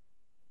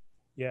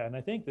 Yeah, and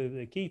I think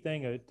the key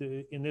thing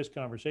in this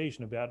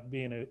conversation about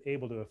being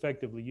able to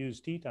effectively use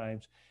tee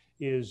times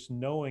is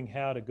knowing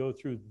how to go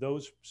through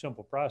those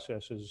simple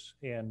processes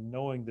and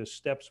knowing the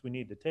steps we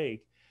need to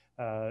take.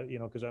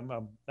 Because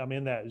I'm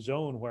in that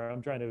zone where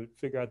I'm trying to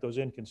figure out those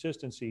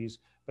inconsistencies,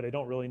 but I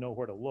don't really know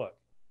where to look.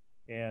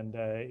 And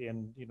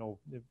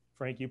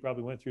Frank, you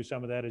probably went through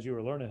some of that as you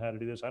were learning how to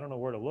do this. I don't know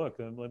where to look,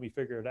 and let me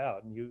figure it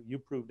out. And you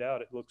proved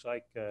out, it looks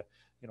like, a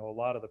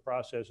lot of the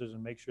processes,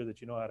 and make sure that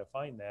you know how to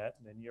find that.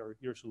 And then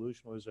your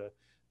solution was a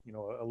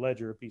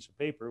ledger, a piece of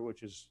paper,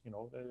 which is,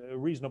 a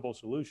reasonable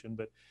solution.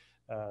 But,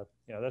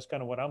 that's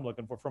kind of what I'm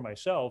looking for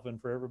myself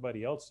and for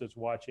everybody else that's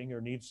watching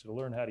or needs to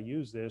learn how to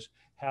use this.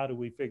 How do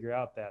we figure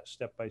out that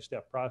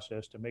step-by-step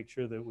process to make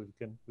sure that we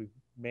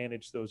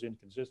manage those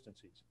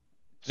inconsistencies?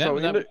 So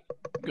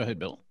go ahead,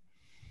 Bill.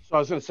 So I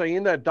was going to say,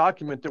 in that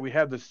document that we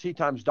have, this tee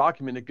times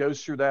document, it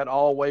goes through that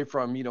all the way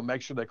from,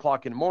 make sure they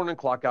clock in the morning,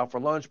 clock out for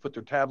lunch, put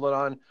their tablet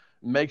on,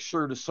 make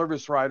sure the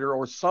service writer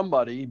or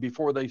somebody,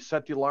 before they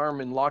set the alarm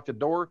and lock the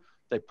door,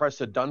 they press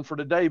the done for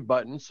the day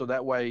button. So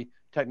that way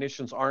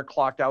technicians aren't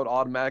clocked out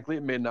automatically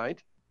at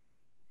midnight.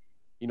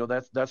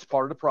 That's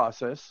part of the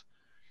process.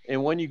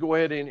 And when you go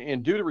ahead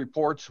and do the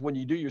reports, when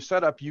you do your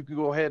setup, you can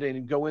go ahead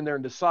and go in there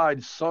and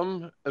decide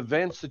some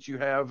events that you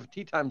have,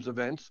 tee times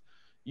events,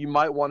 you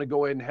might want to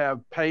go ahead and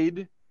have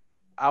paid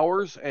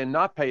hours and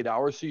not paid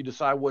hours. So you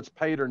decide what's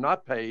paid or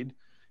not paid.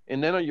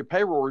 And then on your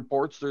payroll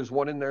reports, there's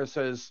one in there that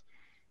says,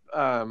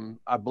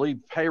 I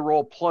believe,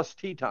 payroll plus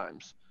tee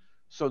times.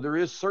 So there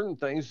is certain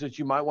things that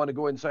you might want to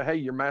go ahead and say, hey,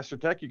 your master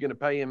tech, you're going to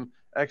pay him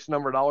X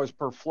number of dollars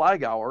per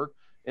flag hour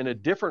and a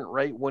different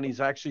rate when he's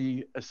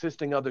actually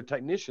assisting other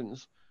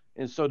technicians.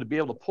 And so to be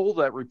able to pull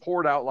that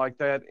report out like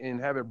that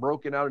and have it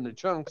broken out into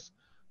chunks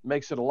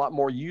makes it a lot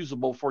more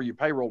usable for your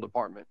payroll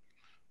department.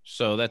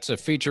 So that's a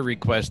feature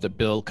request that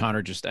Bill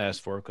Connor just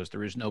asked for, because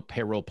there is no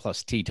payroll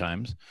plus tee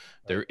times.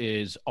 There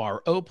is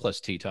RO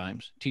plus tee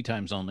times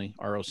only,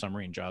 RO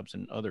summary and jobs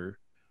and other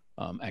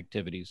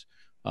activities.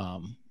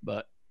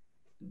 But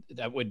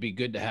that would be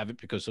good to have it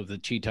because of the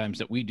tee times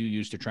that we do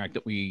use to track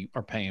that we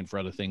are paying for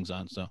other things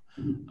on. So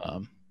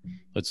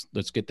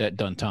let's get that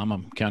done, Tom.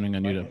 I'm counting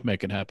on you to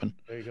make it happen.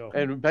 There you go.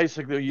 And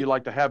basically, you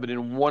like to have it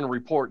in one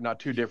report,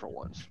 not two different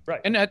ones. Right.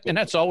 And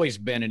that's always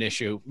been an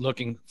issue,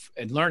 looking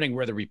and learning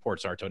where the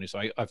reports are, Tony.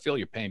 So I feel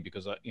your pain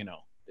because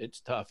it's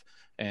tough,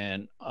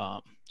 and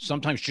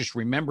sometimes just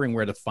remembering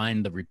where to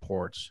find the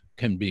reports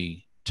can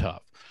be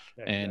tough.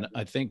 Yeah, and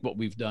exactly. I think what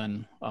we've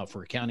done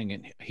for accounting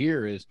in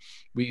here is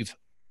we've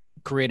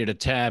created a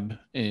tab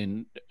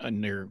in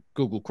their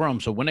Google Chrome.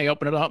 So when they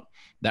open it up,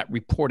 that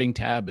reporting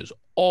tab is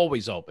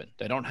always open.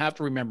 They don't have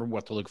to remember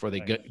what to look for.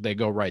 They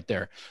go right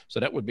there.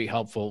 So that would be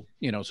helpful.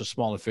 It's a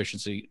small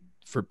efficiency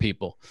for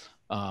people.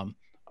 I'm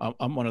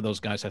one of those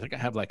guys. I think I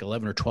have like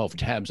 11 or 12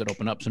 tabs that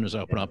open up as soon as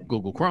I open up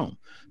Google Chrome,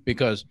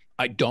 because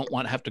I don't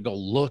want to have to go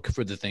look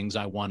for the things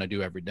I want to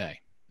do every day.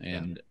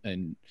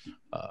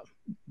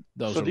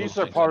 These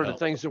are part of the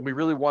things that we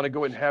really want to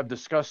go and have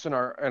discussed in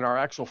our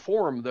actual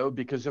forum, though,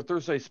 because if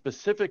there's a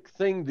specific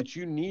thing that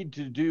you need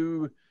to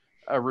do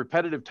a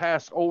repetitive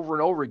task over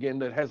and over again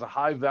that has a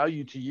high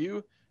value to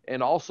you,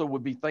 and also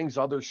would be things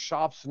other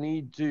shops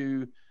need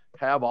to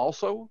have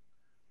also,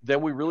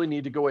 then we really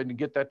need to go ahead and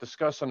get that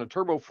discussed on on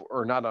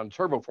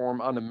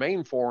the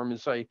main forum, and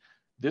say,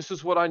 this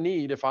is what I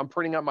need. If I'm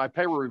printing out my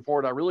payroll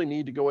report, I really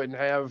need to go ahead and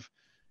have,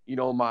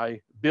 my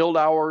build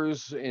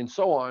hours and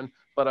so on.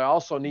 But I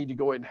also need to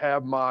go ahead and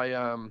have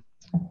my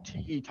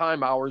TE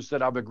time hours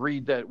that I've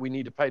agreed that we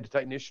need to pay the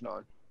technician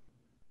on.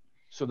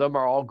 So them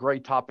are all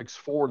great topics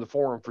for the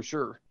forum for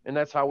sure. And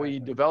that's how we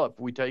develop.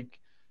 We take,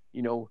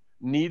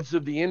 needs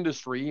of the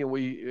industry, and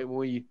we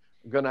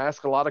are going to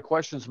ask a lot of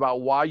questions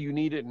about why you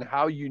need it and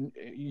how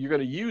you're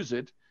going to use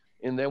it.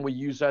 And then we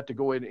use that to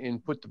go ahead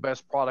and put the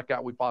best product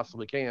out we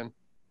possibly can.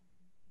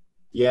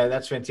 Yeah,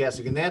 that's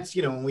fantastic. And that's,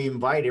 when we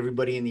invite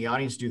everybody in the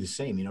audience to do the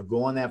same,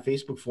 go on that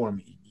Facebook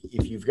forum.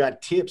 If you've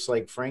got tips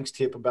like Frank's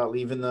tip about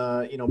leaving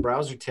the,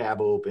 browser tab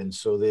open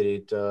so that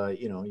it,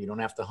 you don't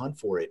have to hunt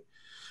for it,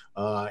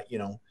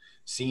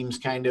 seems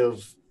kind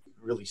of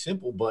really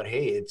simple, but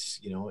hey,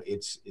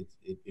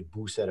 it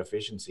boosts that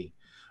efficiency.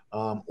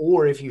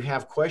 Or if you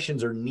have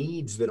questions or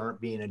needs that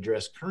aren't being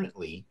addressed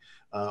currently,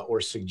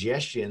 or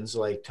suggestions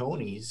like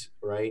Tony's,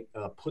 right?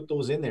 Put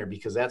those in there,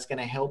 because that's going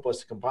to help us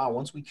to compile.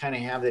 Once we kind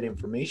of have that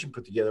information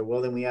put together,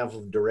 well, then we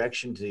have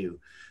direction to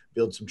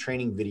build some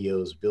training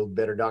videos, build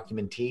better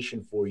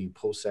documentation for you,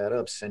 post that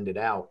up, send it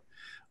out,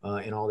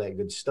 and all that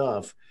good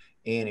stuff.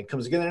 And it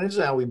comes together, and this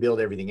is how we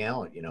build everything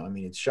out.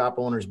 It's shop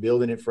owners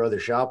building it for other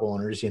shop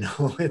owners.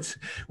 It's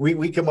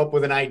we come up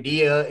with an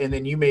idea, and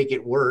then you make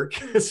it work.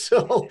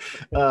 So,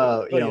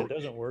 it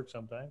doesn't work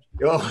sometimes.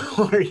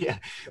 Yeah.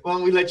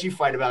 Well, we let you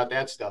fight about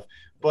that stuff,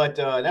 but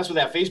that's what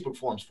that Facebook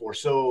forum's for.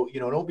 So,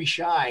 don't be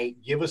shy.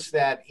 Give us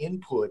that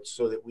input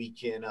so that we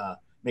can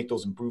make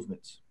those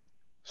improvements.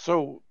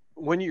 So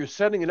when you're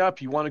setting it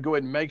up, you want to go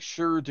ahead and make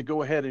sure to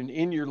go ahead and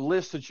in your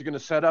list that you're going to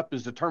set up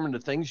is determine the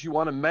things you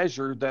want to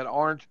measure that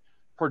aren't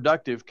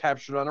productive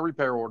captured on a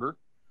repair order.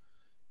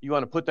 You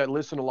want to put that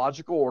list in a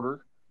logical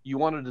order. You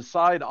want to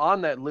decide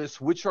on that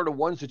list which are the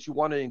ones that you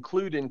want to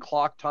include in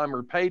clock time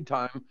or paid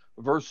time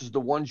versus the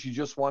ones you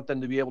just want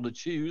them to be able to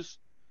choose.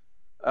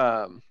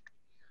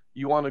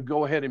 You want to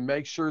go ahead and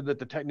make sure that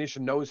the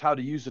technician knows how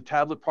to use the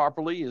tablet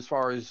properly, as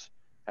far as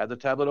have the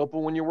tablet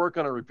open when you work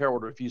on a repair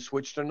order. If you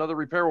switch to another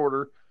repair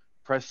order,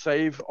 press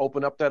save,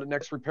 open up that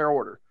next repair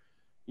order.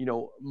 You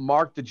know,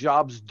 mark the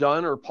jobs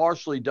done or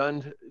partially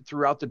done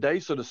throughout the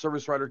day so the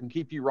service writer can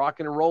keep you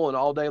rocking and rolling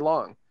all day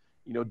long.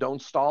 You know,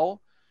 don't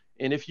stall.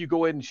 And if you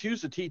go ahead and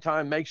choose the tee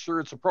time, make sure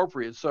it's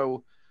appropriate.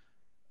 So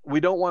we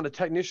don't want a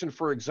technician,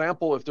 for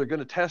example, if they're going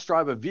to test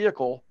drive a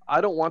vehicle,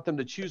 I don't want them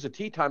to choose a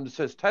tee time that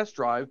says test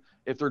drive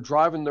if they're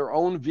driving their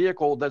own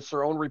vehicle that's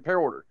their own repair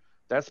order.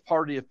 That's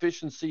part of the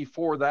efficiency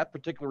for that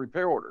particular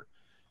repair order.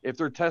 If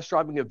they're test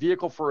driving a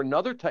vehicle for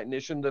another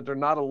technician that they're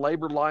not a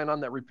labor line on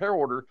that repair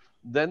order,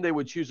 then they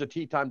would choose a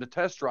tee time to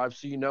test drive,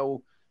 so you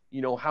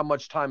know how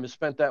much time is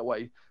spent that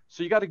way.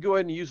 So you got to go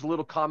ahead and use a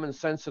little common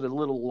sense and a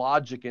little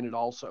logic in it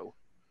also.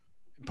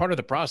 Part of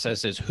the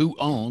process is who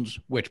owns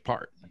which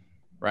part,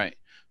 right?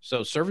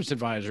 So service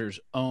advisors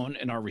own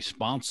and are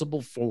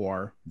responsible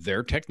for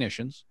their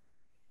technicians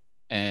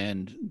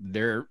and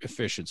their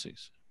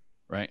efficiencies,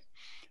 right?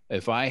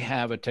 If I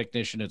have a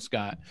technician that's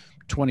got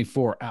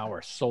 24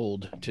 hours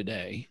sold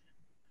today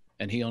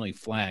and he only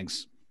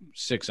flags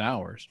 6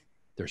 hours,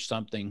 there's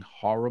something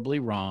horribly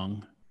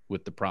wrong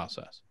with the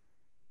process,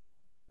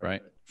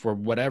 right? For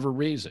whatever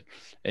reason.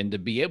 And to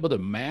be able to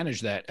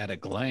manage that at a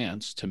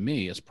glance, to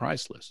me, is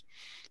priceless.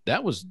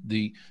 That was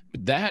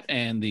that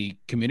and the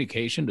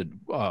communication,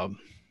 the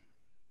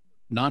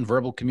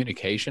nonverbal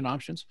communication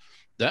options.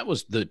 That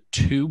was the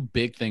two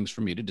big things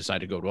for me to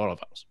decide to go to Auto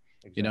Files.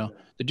 Exactly. You know,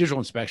 the digital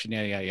inspection.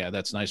 Yeah.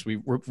 That's nice.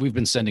 We've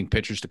been sending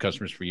pictures to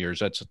customers for years.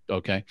 That's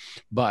okay.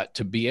 But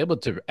to be able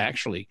to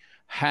actually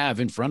have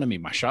in front of me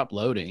my shop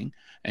loading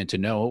and to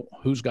know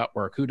who's got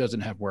work, who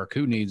doesn't have work,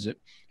 who needs it.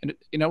 And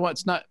you know what?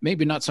 It's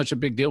maybe not such a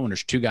big deal when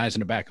there's two guys in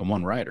the back and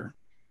one rider.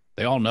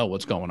 They all know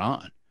what's going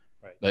on.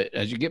 Right. But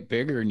as you get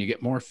bigger and you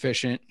get more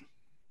efficient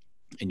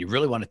and you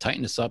really want to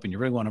tighten this up and you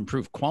really want to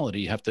improve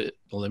quality, you have to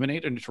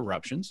eliminate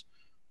interruptions.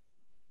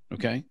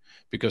 Okay.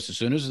 Because as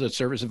soon as the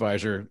service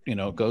advisor,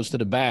 goes to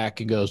the back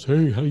and goes,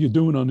 "Hey, how you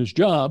doing on this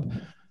job?"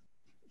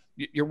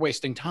 You're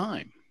wasting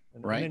time.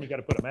 Right. And then you got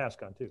to put a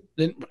mask on too.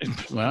 Then,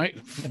 right.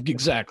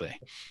 Exactly.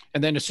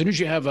 And then as soon as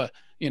you have a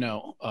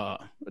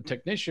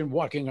technician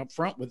walking up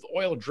front with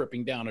oil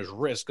dripping down his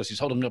wrist because he's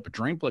holding up a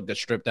drain plug that's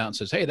stripped out and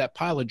says, "Hey, that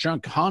pile of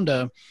junk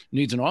Honda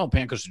needs an oil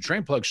pan because the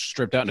drain plug's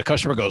stripped out." And the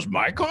customer goes,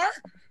 "My car?"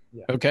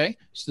 Yeah. Okay.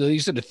 So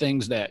these are the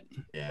things that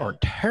are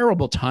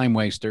terrible time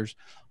wasters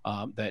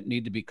that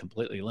need to be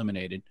completely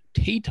eliminated.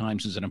 Tee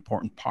times is an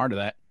important part of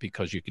that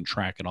because you can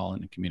track it all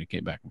and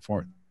communicate back and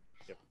forth.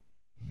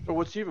 So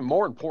what's even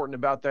more important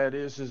about that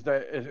is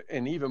that,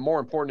 and even more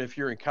important if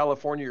you're in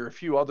California or a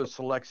few other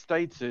select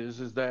states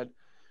is that,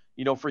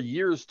 for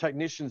years,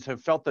 technicians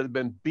have felt that they've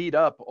been beat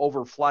up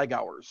over flag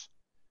hours.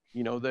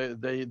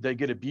 They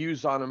get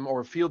abused on them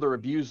or feel they're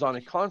abused on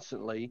it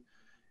constantly.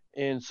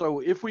 And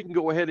so if we can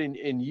go ahead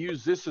and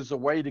use this as a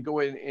way to go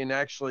in and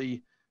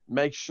actually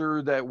make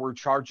sure that we're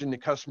charging the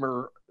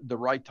customer the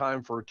right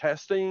time for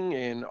testing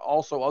and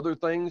also other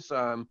things,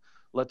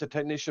 let the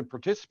technician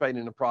participate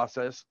in the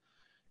process.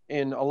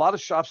 And a lot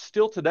of shops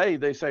still today,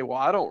 they say, "Well,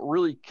 I don't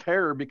really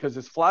care because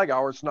it's flag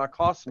hour. It's not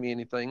costing me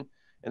anything."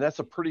 And that's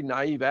a pretty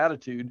naive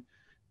attitude.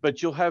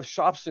 But you'll have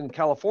shops in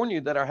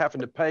California that are having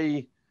to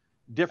pay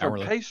different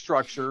hourly pay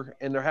structure,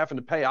 and they're having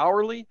to pay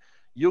hourly.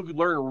 You'll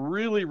learn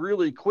really,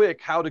 really quick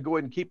how to go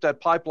ahead and keep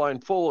that pipeline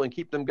full and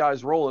keep them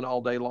guys rolling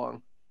all day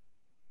long.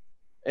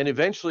 And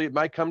eventually it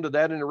might come to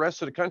that in the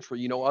rest of the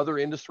country. Other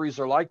industries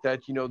are like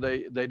that.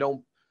 They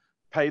don't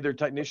pay their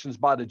technicians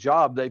by the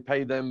job. They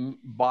pay them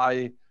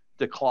by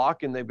the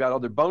clock, and they've got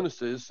other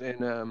bonuses. And,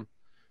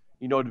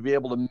 to be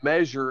able to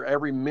measure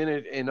every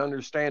minute and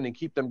understand and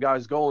keep them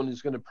guys going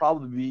is going to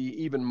probably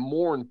be even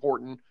more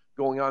important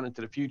going on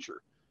into the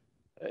future.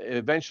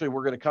 Eventually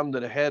we're going to come to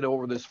the head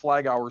over this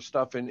flag hour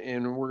stuff,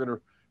 and we're going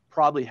to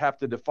probably have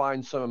to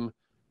define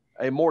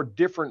a more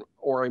different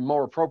or a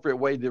more appropriate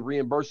way to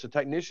reimburse the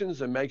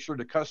technicians and make sure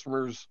the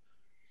customers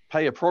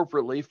pay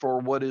appropriately for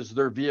what is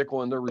their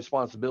vehicle and their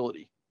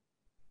responsibility.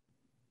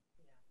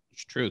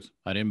 It's truth.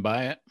 I didn't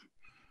buy it.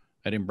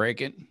 I didn't break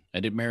it. I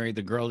didn't marry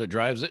the girl that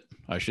drives it.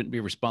 I shouldn't be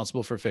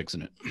responsible for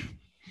fixing it.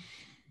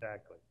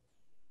 Exactly.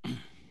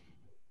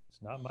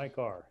 It's not my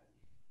car.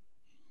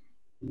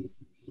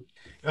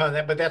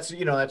 But that's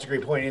a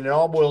great point, and it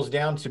all boils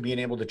down to being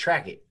able to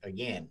track it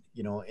again,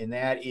 and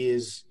that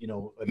is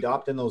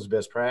adopting those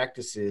best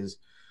practices,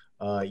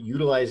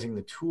 utilizing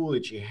the tool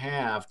that you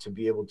have to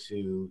be able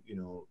to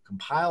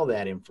compile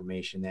that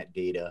information, that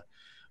data,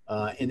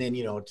 and then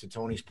to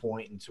Tony's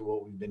point and to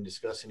what we've been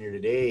discussing here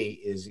today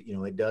is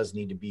it does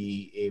need to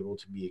be able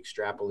to be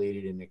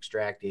extrapolated and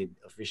extracted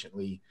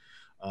efficiently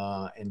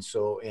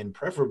And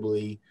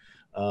preferably,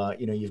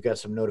 you've got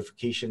some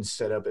notifications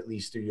set up at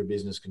least through your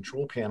business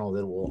control panel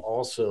that will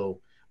also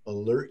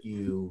alert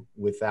you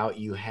without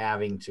you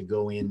having to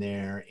go in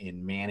there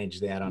and manage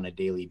that on a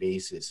daily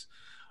basis.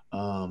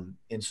 And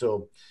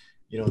so,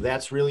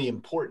 that's really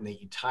important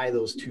that you tie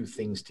those two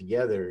things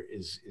together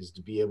is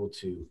to be able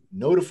to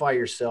notify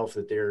yourself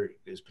that there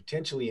is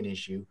potentially an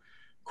issue,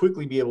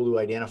 quickly be able to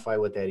identify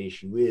what that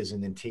issue is,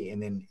 and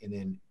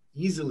then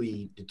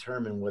easily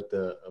determine what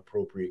the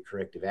appropriate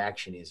corrective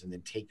action is, and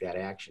then take that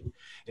action.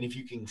 And if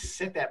you can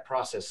set that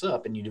process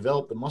up and you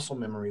develop the muscle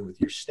memory with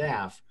your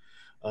staff,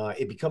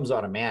 it becomes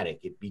automatic.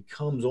 It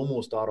becomes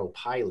almost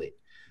autopilot.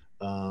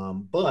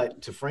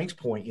 But to Frank's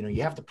point,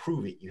 you have to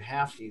prove it. You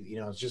have to,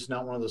 it's just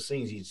not one of those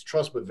things. It's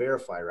trust but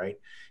verify, right?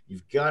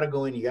 You've got to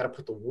go in, you got to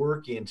put the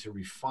work in to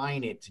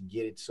refine it, to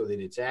get it so that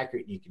it's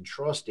accurate and you can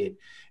trust it,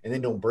 and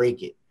then don't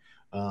break it.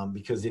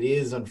 Because it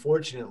is,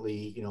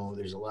 unfortunately,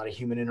 there's a lot of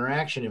human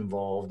interaction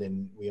involved,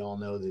 and we all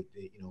know that,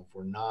 if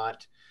we're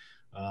not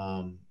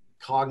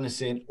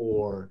cognizant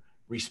or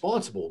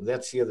responsible,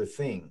 that's the other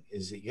thing,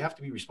 is that you have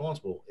to be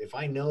responsible. If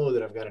I know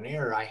that I've got an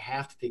error, I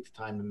have to take the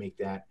time to make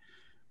that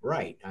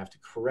right. I have to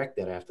correct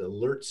that. I have to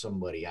alert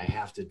somebody. I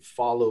have to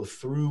follow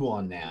through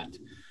on that.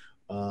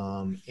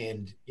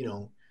 And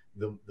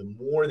the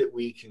more that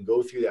we can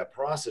go through that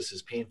process,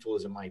 as painful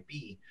as it might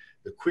be,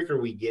 the quicker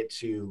we get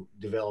to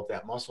develop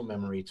that muscle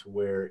memory to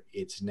where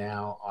it's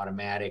now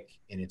automatic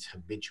and it's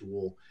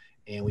habitual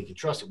and we can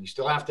trust it. We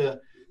still have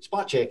to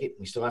spot check it.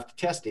 We still have to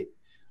test it.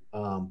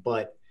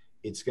 But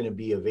it's going to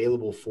be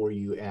available for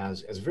you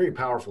as a very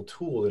powerful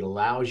tool that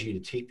allows you to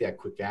take that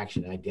quick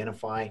action,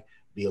 identify,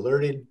 be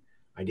alerted,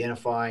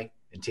 identify,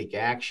 and take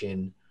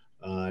action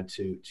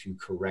to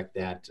correct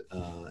that,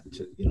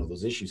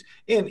 those issues.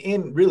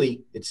 And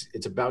really,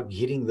 it's about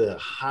getting the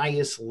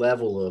highest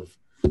level of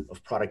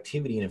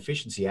productivity and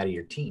efficiency out of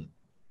your team,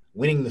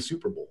 winning the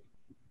Super Bowl.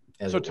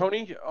 So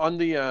Tony, on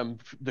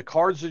the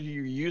cards that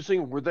you're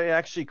using, were they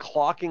actually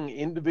clocking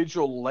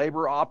individual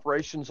labor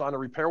operations on a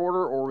repair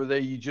order, or were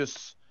they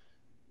just,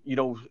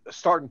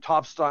 start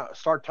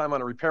time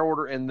on a repair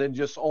order and then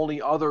just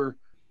only other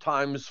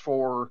times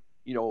for,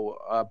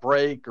 a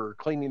break or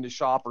cleaning the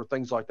shop or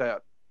things like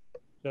that?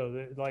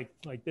 So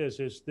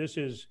this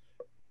is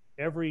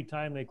every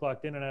time they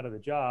clocked in and out of the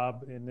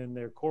job, and then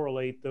they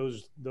correlate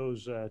those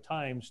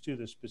times to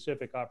the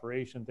specific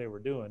operation they were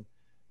doing.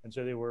 And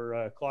so they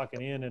were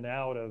clocking in and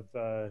out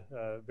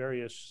of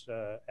various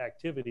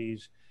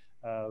activities.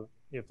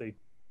 If they,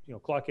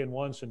 clock in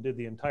once and did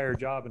the entire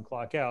job and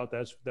clock out,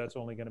 that's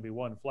only going to be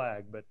one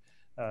flag. But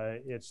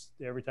it's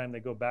every time they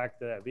go back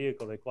to that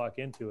vehicle, they clock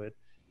into it,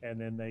 and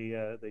then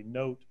they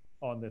note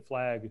on the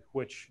flag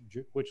which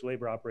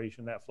labor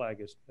operation that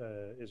flag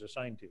is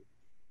assigned to.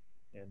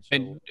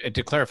 And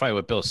to clarify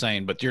what Bill's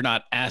saying, but you're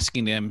not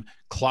asking them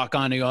clock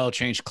on the oil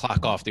change,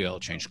 clock off the oil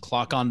change,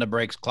 clock on the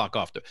brakes, clock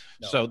off the.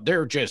 No. So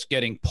they're just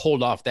getting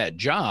pulled off that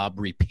job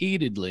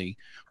repeatedly,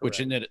 correct,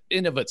 which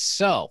in of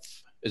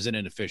itself is an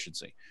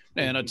inefficiency.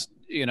 And it's,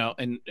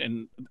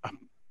 and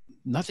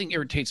nothing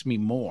irritates me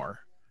more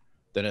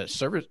than a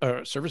service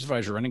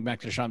advisor running back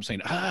to the shop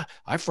saying,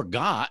 I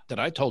forgot that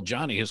I told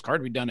Johnny his car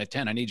would be done at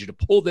 10. I need you to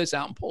pull this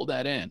out and pull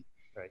that in.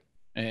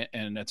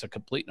 And that's a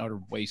complete and utter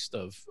waste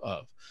of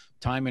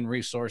time and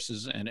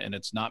resources, and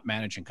it's not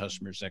managing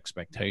customers'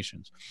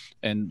 expectations.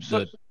 And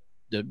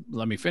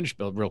let me finish,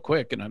 Bill, real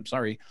quick, and I'm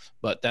sorry,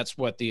 but that's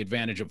what the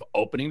advantage of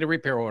opening the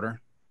repair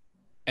order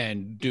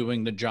and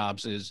doing the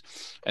jobs is,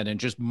 and then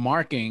just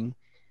marking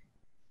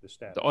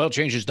the oil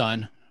change is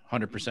done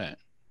 100%, right,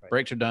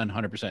 brakes are done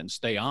 100%, and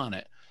stay on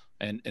it.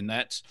 And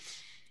that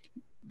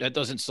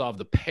doesn't solve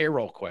the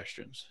payroll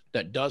questions.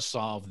 That does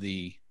solve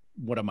the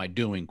what am I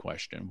doing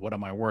question. What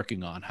am I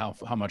working on? How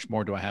much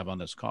more do I have on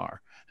this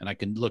car? And I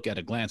can look at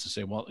a glance and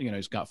say, well,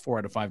 he's got 4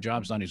 out of 5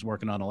 jobs done. He's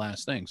working on the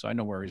last thing. So I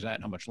know where he's at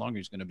and how much longer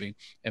he's going to be.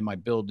 And my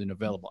build in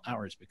available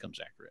hours becomes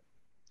accurate.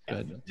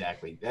 Yeah,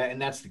 exactly.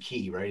 And that's the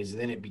key, right? Is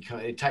then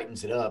it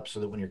tightens it up so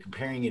that when you're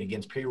comparing it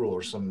against payroll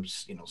or some,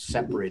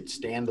 separate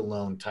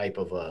standalone type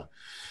of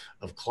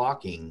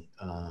clocking,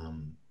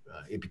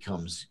 it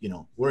becomes,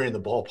 we're in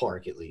the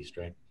ballpark at least,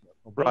 right?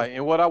 Right.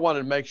 And what I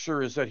wanted to make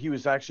sure is that he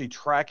was actually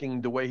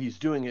tracking the way he's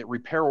doing it,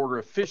 repair order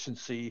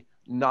efficiency,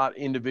 not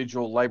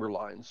individual labor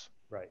lines.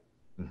 Right.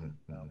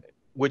 Mm-hmm.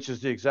 Which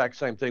is the exact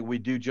same thing we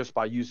do just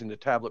by using the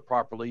tablet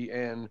properly.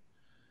 And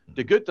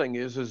the good thing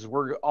is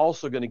we're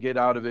also going to get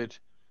out of it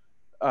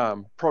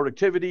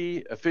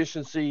productivity,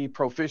 efficiency,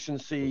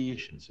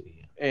 proficiency,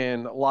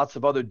 and lots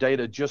of other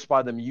data just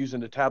by them using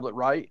the tablet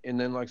right. And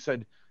then, like I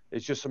said,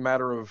 it's just a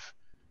matter of,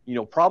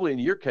 probably in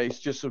your case,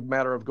 just a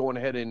matter of going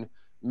ahead and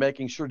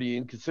making sure the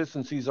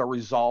inconsistencies are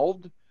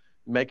resolved,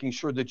 making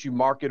sure that you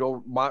watch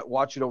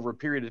it over a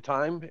period of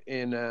time,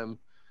 and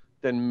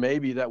then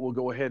maybe that will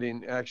go ahead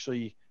and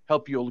actually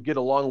help you get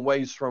a long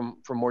ways from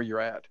where you're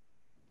at.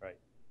 Right.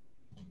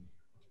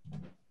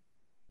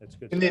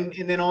 That's good And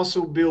stuff. then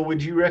also, Bill,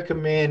 would you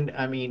recommend,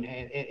 I mean,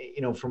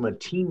 from a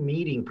team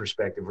meeting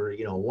perspective, or,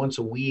 once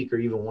a week or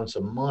even once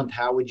a month,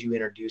 how would you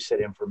introduce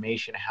that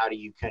information? How do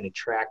you kind of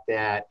track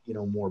that,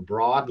 more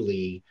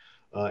broadly,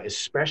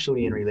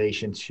 especially in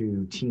relation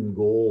to team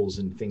goals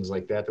and things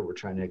like that we're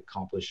trying to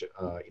accomplish,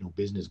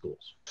 business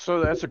goals?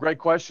 So that's a great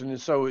question. And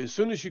so as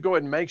soon as you go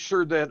ahead and make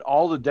sure that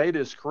all the data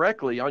is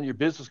correctly on your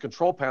business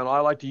control panel, I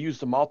like to use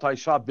the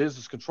multi-shop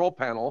business control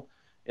panel,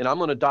 and I'm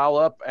going to dial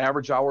up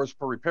average hours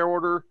per repair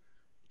order,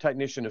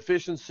 technician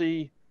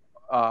efficiency,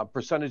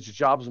 percentage of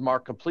jobs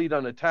marked complete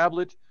on a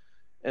tablet,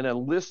 and a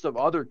list of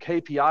other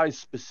KPIs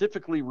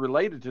specifically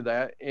related to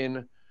that.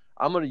 And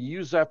I'm going to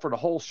use that for the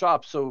whole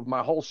shop. So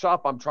my whole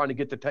shop, I'm trying to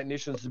get the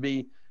technicians to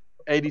be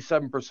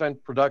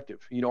 87%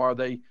 productive. Are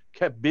they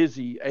kept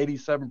busy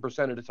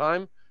 87% of the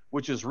time,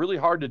 which is really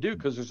hard to do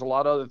because there's a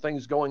lot of other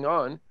things going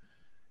on.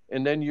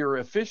 And then your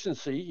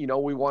efficiency,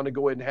 we want to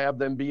go ahead and have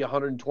them be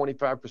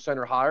 125%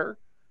 or higher,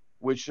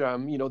 which,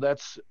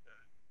 that's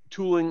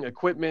tooling,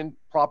 equipment,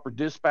 proper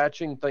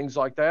dispatching, things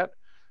like that.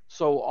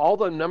 So all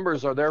the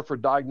numbers are there for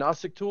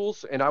diagnostic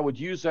tools, and I would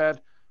use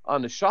that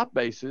on the shop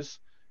basis.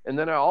 And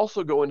then I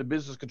also go into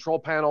business control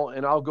panel,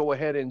 and I'll go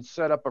ahead and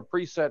set up a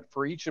preset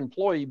for each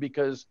employee,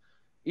 because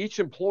each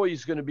employee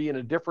is going to be in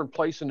a different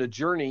place in the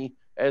journey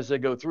as they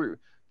go through.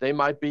 They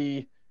might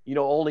be,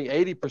 only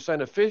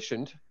 80%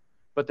 efficient,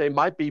 but they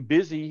might be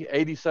busy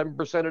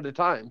 87% of the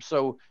time.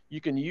 So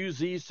you can use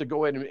these to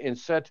go ahead and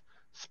set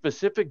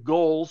specific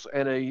goals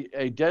and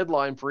a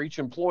deadline for each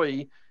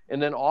employee,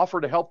 and then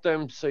offer to help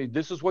them say,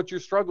 this is what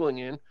you're struggling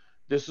in.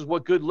 This is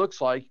what good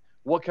looks like.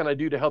 What can I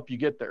do to help you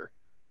get there?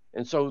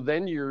 And so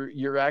then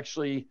you're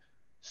actually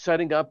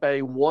setting up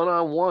a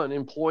one-on-one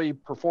employee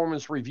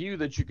performance review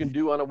that you can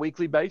do on a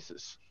weekly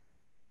basis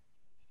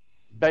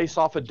based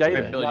off of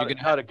data, Bill,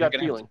 not a gut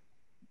feeling.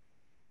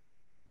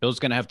 Bill's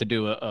going to have to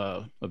do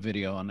a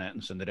video on that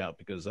and send it out,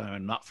 because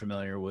I'm not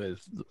familiar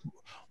with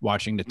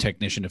watching the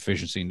technician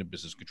efficiency in the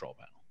business control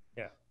panel.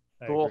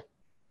 Yeah. Cool.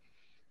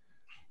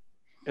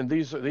 And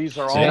these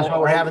are all. That's why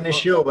we're having this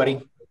show,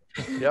 buddy.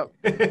 Yep.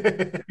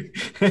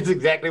 That's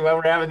exactly why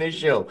we're having this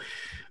show.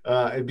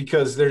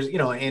 Because there's,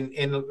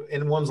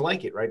 and ones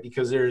like it, right?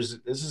 Because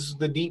this is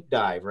the deep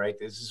dive, right?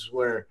 This is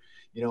where,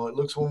 it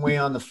looks one way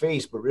on the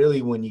face, but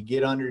really when you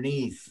get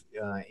underneath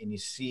and you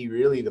see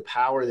really the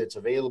power that's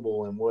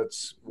available and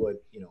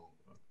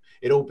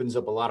it opens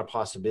up a lot of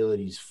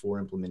possibilities for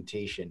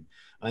implementation.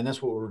 And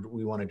that's what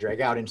we want to drag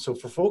out. And so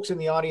for folks in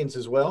the audience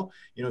as well,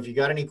 if you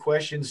got any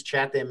questions,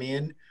 chat them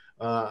in.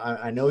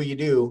 I know you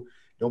do.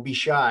 Don't be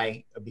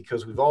shy,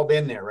 because we've all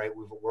been there, right?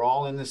 We're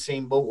all in the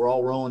same boat. We're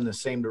all rowing the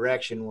same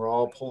direction. We're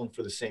all pulling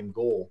for the same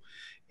goal.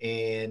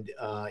 And,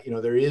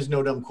 there is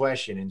no dumb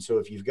question. And so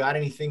if you've got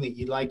anything that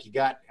you'd like,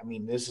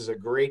 this is a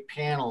great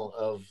panel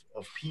of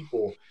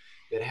people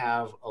that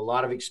have a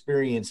lot of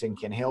experience and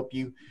can help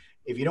you.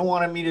 If you don't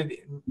want me to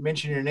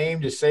mention your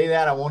name, just say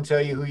that. I won't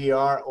tell you who you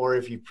are. Or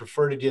if you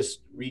prefer to just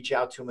reach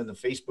out to them in the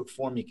Facebook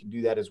form, you can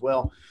do that as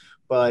well.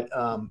 But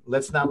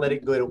let's not let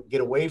it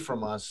get away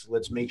from us.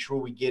 Let's make sure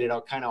we get it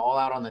all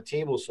out on the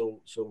table,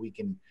 so we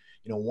can,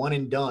 one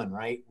and done,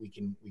 right? We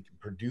can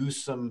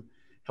produce some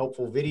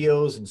helpful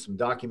videos and some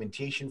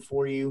documentation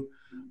for you.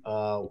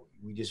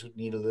 We just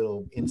need a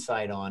little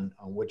insight on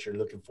what you're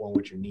looking for and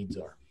what your needs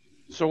are.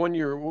 So when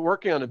you're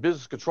working on a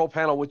business control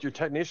panel with your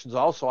technicians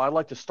also, I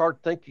like to start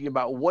thinking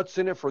about what's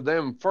in it for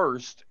them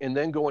first, and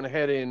then going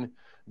ahead and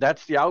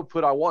that's the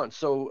output I want.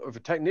 So if a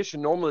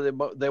technician, normally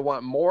they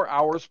want more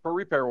hours per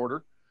repair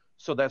order.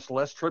 So that's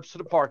less trips to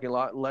the parking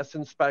lot, less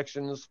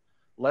inspections,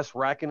 less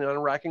racking and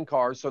unracking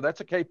cars. So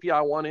that's a KPI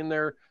I want in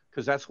there,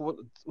 because that's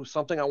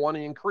something I want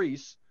to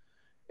increase.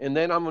 And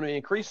then I'm going to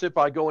increase it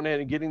by going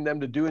ahead and getting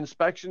them to do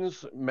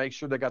inspections, make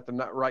sure they got the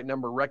right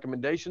number of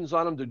recommendations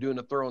on them. They're doing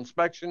a thorough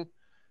inspection.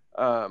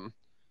 I'm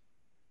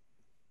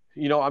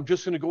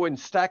just going to go ahead and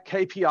stack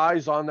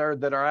KPIs on there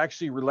that are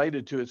actually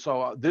related to it.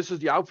 So this is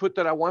the output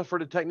that I want for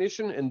the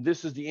technician, and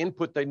this is the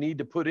input they need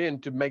to put in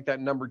to make that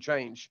number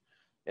change.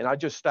 And I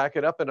just stack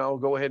it up, and I'll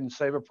go ahead and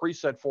save a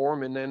preset for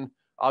them, and then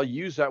I'll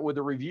use that with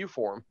a review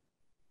for them.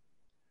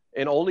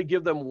 And only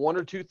give them one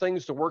or two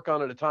things to work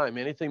on at a time.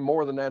 Anything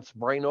more than that's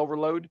brain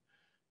overload.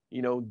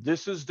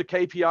 This is the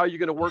KPI you're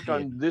going to work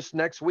on this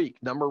next week.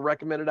 Number of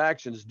recommended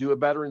actions, do a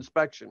better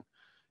inspection.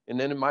 And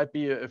then it might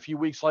be a few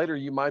weeks later,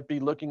 you might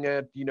be looking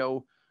at,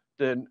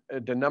 the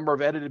number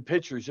of edited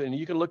pictures. And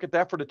you can look at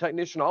that for the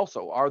technician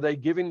also. Are they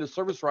giving the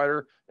service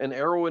writer an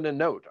arrow and a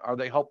note? Are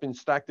they helping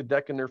stack the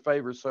deck in their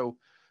favor? So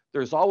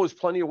there's always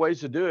plenty of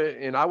ways to do it.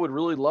 And I would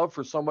really love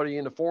for somebody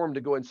in the forum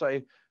to go and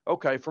say,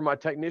 okay, for my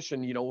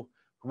technician,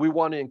 we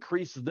want to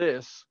increase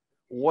this.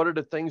 What are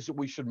the things that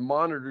we should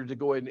monitor to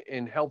go ahead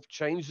and help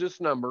change this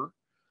number?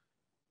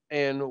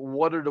 And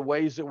what are the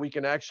ways that we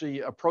can actually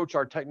approach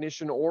our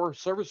technician or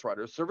service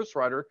writer? Service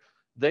writer,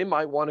 they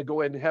might want to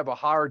go ahead and have a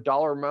higher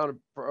dollar amount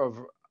of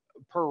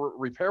per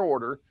repair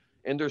order,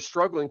 and they're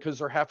struggling because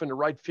they're having to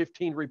write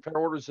 15 repair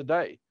orders a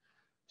day.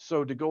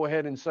 So to go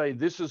ahead and say,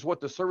 this is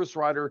what the service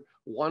writer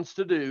wants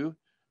to do.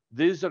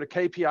 These are the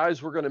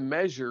KPIs we're going to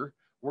measure.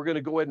 We're going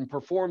to go ahead and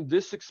perform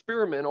this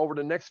experiment over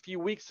the next few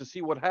weeks to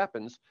see what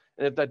happens.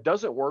 And if that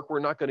doesn't work, we're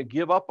not going to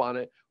give up on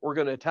it. We're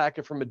going to attack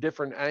it from a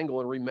different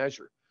angle and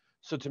remeasure.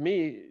 So to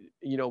me,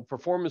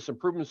 performance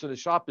improvements in the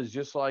shop is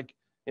just like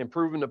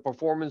improving the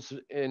performance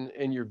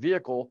in your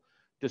vehicle.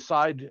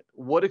 Decide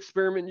what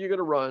experiment you're going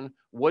to run,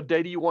 what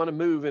data you want to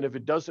move. And if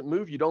it doesn't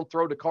move, you don't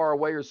throw the car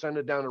away or send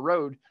it down the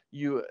road.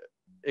 You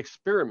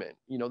experiment.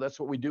 That's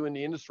what we do in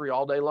the industry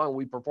all day long.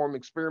 We perform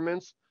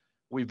experiments.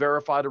 We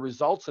verify the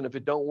results, and if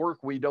it don't work,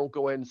 we don't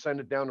go ahead and send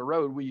it down the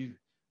road. We,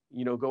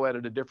 go at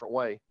it a different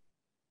way.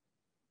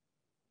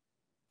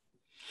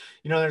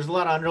 There's a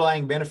lot of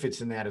underlying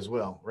benefits in that as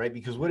well, right?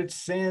 Because what it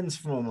sends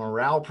from a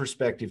morale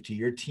perspective to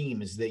your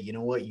team is that,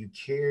 you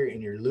care and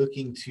you're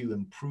looking to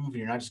improve, and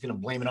you're not just going to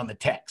blame it on the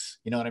techs.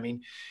 You know what I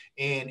mean?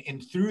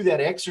 And through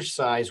that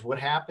exercise, what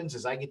happens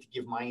is I get to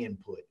give my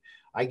input.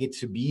 I get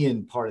to be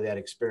in part of that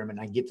experiment.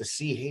 I get to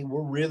see, hey,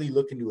 we're really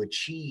looking to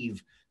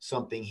achieve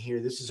something here.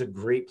 This is a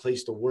great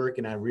place to work.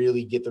 And I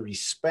really get the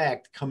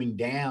respect coming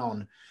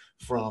down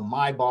from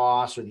my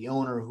boss or the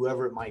owner,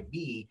 whoever it might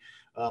be,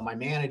 my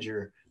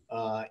manager.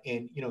 That's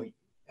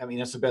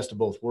the best of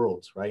both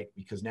worlds, right?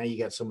 Because now you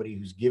got somebody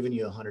who's giving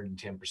you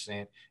 110%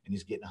 and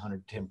he's getting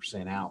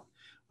 110% out.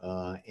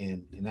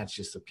 And that's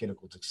just the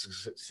pinnacle to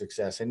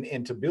success.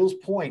 And to Bill's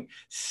point,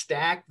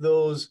 stack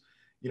those,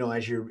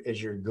 as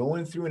you're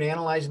going through and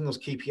analyzing those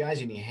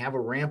KPIs and you have a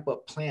ramp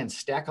up plan,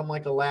 stack them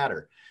like a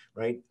ladder,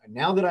 right?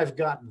 Now that I've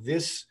got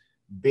this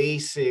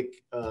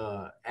basic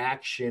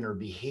action or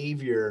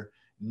behavior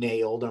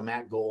nailed, I'm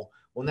at goal.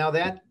 Well, now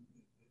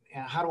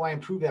how do I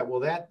improve that?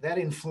 Well, that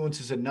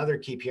influences another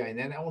KPI, and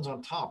then that one's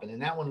on top, and then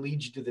that one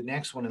leads you to the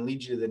next one and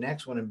leads you to the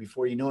next one. And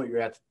before you know it,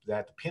 you're at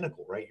the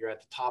pinnacle, right? You're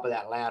at the top of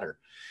that ladder.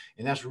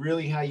 And that's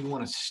really how you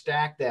want to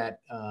stack that,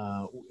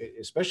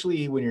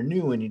 especially when you're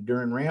new and you're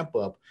during ramp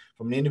up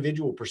from an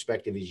individual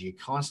perspective, is you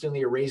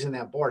constantly are raising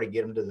that bar to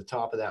get them to the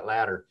top of that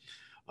ladder.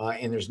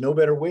 And there's no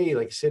better way,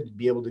 like I said, to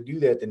be able to do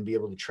that than be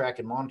able to track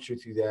and monitor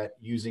through that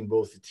using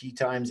both the T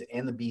times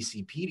and the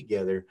BCP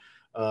together,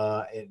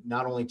 and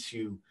not only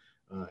to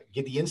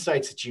get the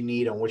insights that you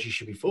need on what you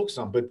should be focused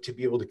on, but to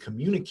be able to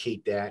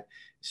communicate that,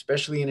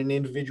 especially in an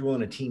individual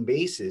and a team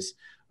basis,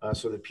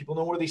 so that people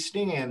know where they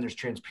stand. There's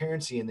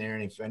transparency in there.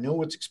 And if I know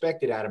what's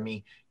expected out of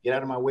me, get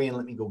out of my way and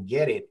let me go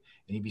get it.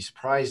 And you'd be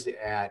surprised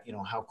at,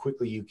 how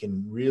quickly you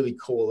can really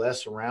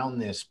coalesce around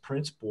this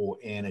principle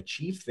and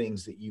achieve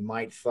things that you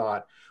might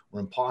thought were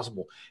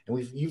impossible. And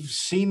you've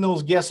seen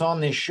those guests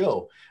on this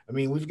show. I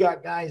mean, we've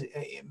got guys,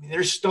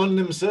 they're stunned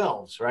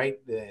themselves,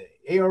 right? The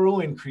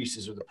ARO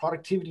increases or the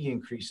productivity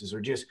increases, or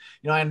just,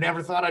 I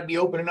never thought I'd be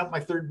opening up my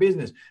third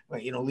business.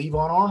 But,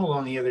 Levon Arnold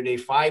on the other day,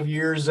 5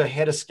 years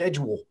ahead of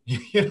schedule,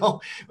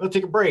 we'll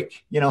take a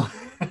break, Yeah,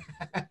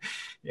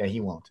 he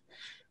won't.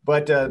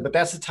 But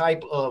that's the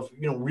type of,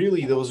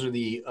 really those are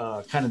the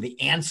kind of the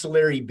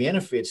ancillary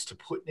benefits to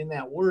putting in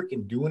that work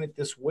and doing it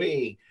this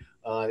way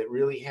that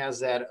really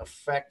has that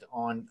effect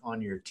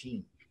on your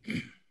team.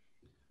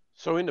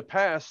 So in the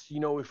past,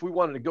 if we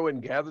wanted to go ahead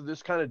and gather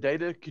this kind of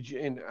data, could you,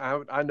 and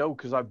I know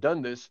because I've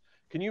done this,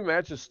 can you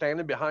imagine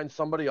standing behind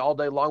somebody all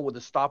day long with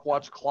a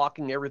stopwatch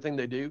clocking everything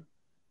they do?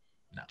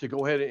 No. To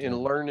go ahead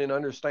and learn and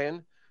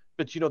understand?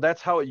 But,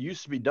 that's how it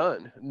used to be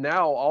done.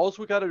 Now, all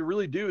we got to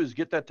really do is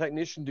get that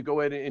technician to go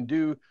ahead and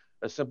do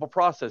a simple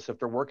process. If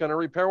they're working on a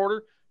repair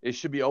order, it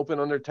should be open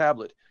on their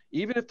tablet.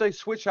 Even if they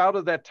switch out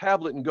of that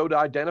tablet and go to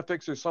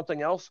Identifix or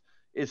something else,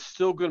 it's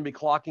still going to be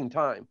clocking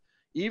time.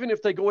 Even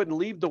if they go ahead and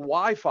leave the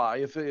Wi-Fi,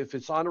 if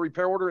it's on a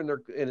repair order and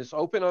it's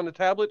open on the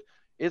tablet,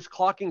 it's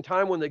clocking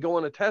time when they go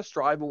on a test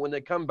drive. And when they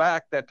come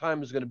back, that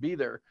time is going to be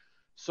there.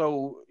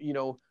 So,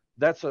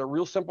 that's a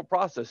real simple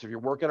process. If you're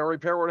working on a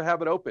repair order,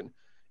 have it open.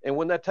 And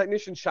when that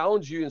technician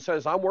challenges you and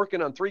says, I'm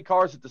working on 3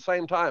 cars at the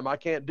same time, I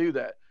can't do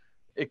that.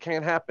 It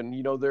can't happen.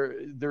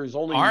 There's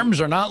only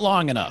arms are not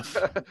long enough.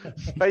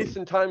 Space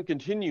and time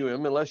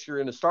continuum, unless you're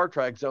in a Star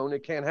Trek zone,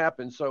 it can't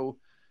happen. So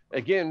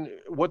again,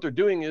 what they're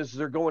doing is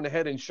they're going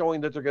ahead and showing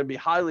that they're going to be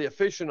highly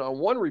efficient on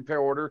one repair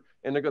order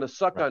and they're going to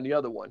suck on the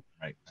other one.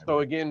 Right.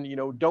 So again,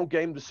 don't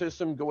game the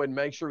system. Go ahead and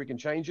make sure we can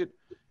change it.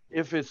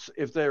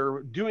 If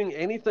they're doing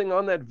anything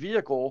on that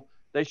vehicle,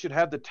 they should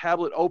have the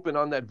tablet open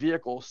on that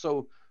vehicle.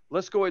 So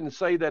let's go ahead and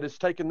say that it's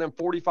taking them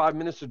 45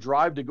 minutes to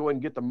drive to go ahead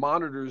and get the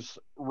monitors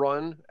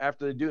run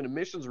after they do an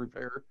emissions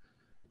repair.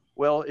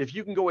 Well, if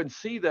you can go ahead and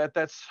see that,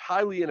 that's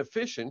highly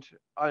inefficient.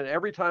 And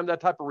every time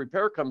that type of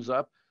repair comes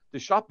up, the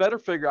shop better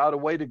figure out a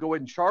way to go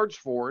ahead and charge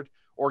for it,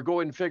 or go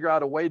ahead and figure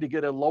out a way to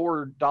get a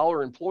lower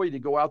dollar employee to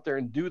go out there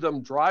and do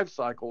them drive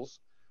cycles.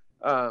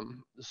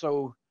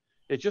 So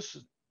it just,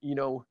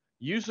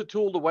 use the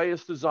tool the way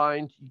it's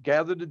designed,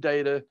 gather the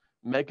data,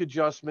 make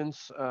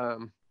adjustments,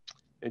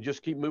 and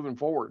just keep moving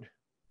forward.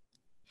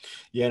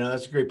 Yeah, no,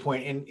 that's a great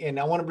point. And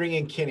I want to bring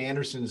in Ken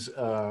Anderson's,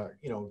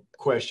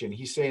 question.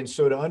 He's saying,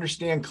 so to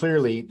understand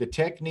clearly, the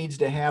tech needs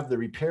to have the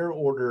repair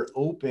order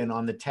open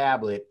on the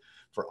tablet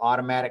for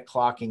automatic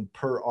clocking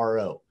per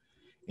RO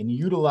and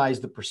utilize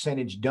the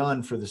percentage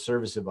done for the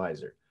service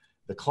advisor.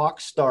 The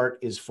clock start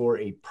is for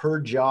a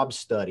per job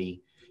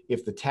study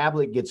if the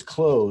tablet gets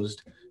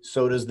closed,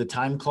 so does the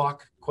time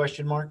clock,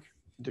 question mark?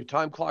 The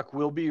time clock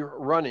will be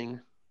running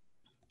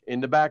in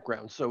the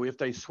background. So if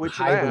they switch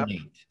an app,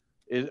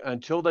 Hibernate.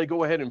 until they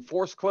go ahead and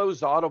force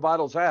close the Auto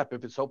Vitals app,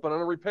 if it's open on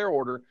a repair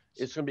order,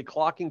 it's going to be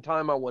clocking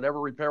time on whatever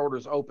repair order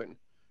is open.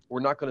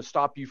 We're not going to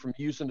stop you from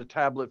using the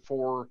tablet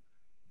for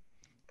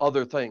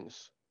other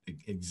things.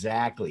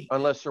 Exactly.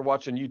 Unless they're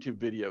watching YouTube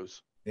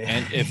videos.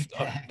 And if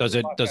does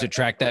it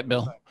track that,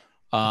 Bill?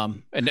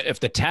 And if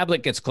the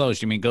tablet gets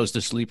closed, you mean goes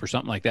to sleep or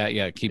something like that?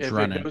 Yeah, it keeps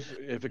running.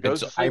 If it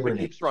goes to sleep, it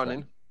keeps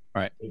running.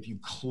 Right. If you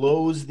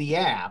close the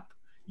app,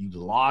 you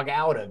log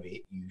out of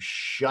it, you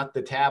shut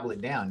the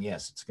tablet down.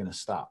 Yes, it's going to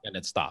stop. And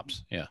it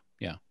stops. Yeah.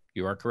 Yeah.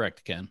 You are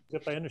correct, Ken.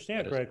 If I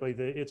understand correctly,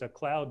 it's a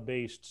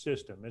cloud-based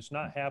system. It's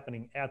not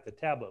happening at the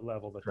tablet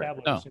level. The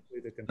tablet is simply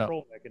the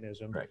control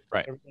mechanism.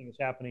 Right. Everything is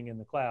happening in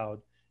the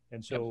cloud.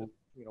 And so,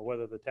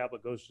 whether the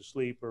tablet goes to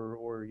sleep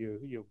or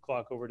you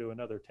clock over to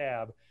another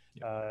tab,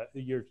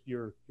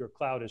 your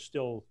cloud is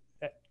still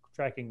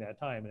tracking that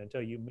time. And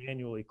until you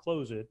manually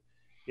close it,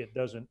 it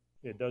doesn't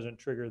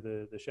trigger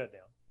the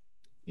shutdown.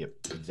 Yep,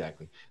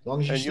 exactly. As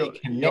long as you and stay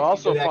connected you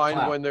also to that find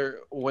cloud.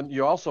 when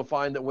you also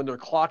find that when they're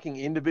clocking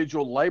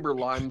individual labor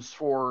lines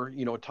for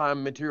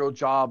time material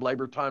job,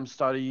 labor time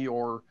study,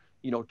 or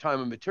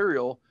time and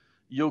material,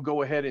 you'll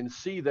go ahead and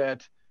see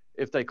that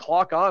if they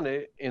clock on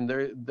it and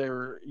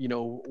they're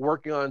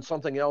working on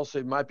something else,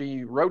 it might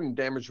be rodent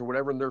damage or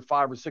whatever, and they're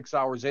 5 or 6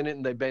 hours in it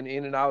and they've been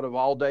in and out of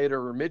All Data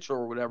or Mitchell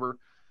or whatever,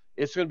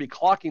 it's going to be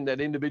clocking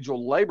that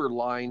individual labor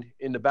line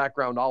in the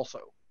background also.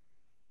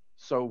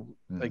 So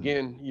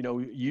again,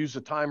 use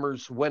the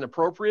timers when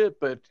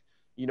appropriate, but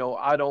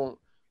I don't,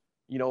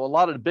 a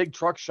lot of the big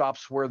truck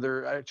shops where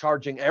they're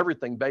charging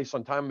everything based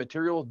on time and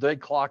material, they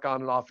clock on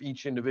and off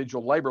each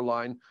individual labor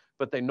line,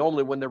 but they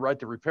normally, when they write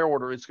the repair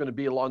order, it's going to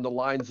be along the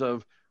lines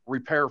of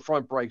repair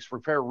front brakes,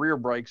 repair rear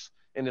brakes,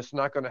 and it's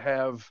not going to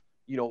have,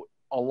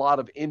 a lot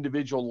of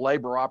individual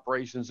labor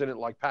operations in it,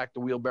 like pack the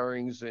wheel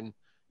bearings, and,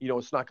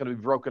 it's not going to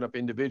be broken up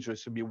individually.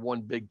 It's going to be one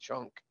big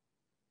chunk.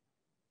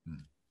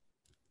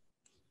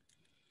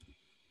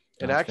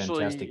 And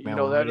actually,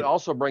 that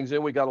also brings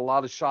in, we got a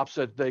lot of shops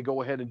that they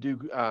go ahead and do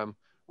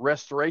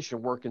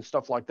restoration work and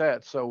stuff like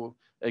that. So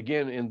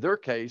again, in their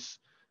case,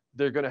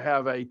 they're going to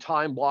have a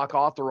time block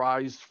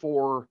authorized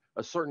for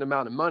a certain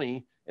amount of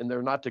money, and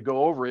they're not to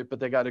go over it, but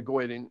they got to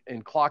go ahead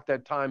and clock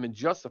that time and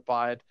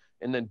justify it,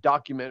 and then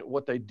document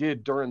what they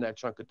did during that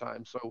chunk of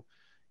time. So,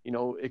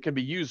 it can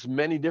be used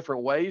many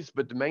different ways,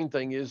 but the main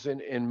thing is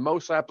in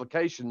most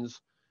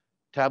applications,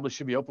 tablets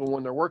should be open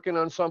when they're working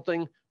on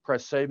something.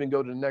 Press save and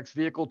go to the next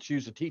vehicle,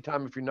 choose a T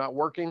time if you're not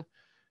working,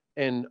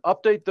 and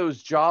update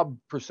those job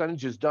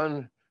percentages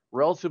done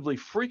relatively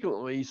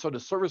frequently so the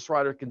service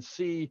writer can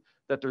see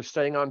that they're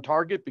staying on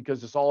target,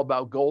 because it's all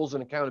about goals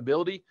and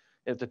accountability.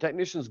 If the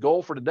technician's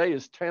goal for the day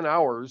is 10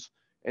 hours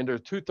and they're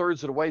 2/3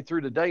 of the way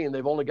through the day and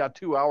they've only got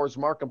 2 hours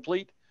mark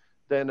complete,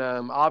 then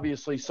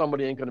obviously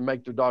somebody ain't going to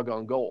make their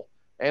doggone goal.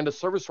 And the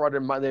service writer,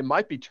 they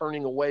might be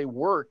turning away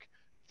work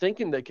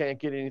thinking they can't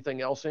get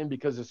anything else in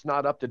because it's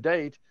not up to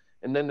date.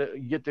 And then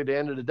you get to the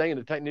end of the day and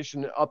the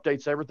technician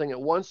updates everything at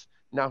once.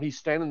 Now he's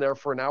standing there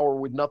for an hour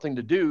with nothing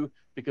to do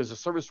because the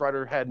service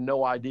writer had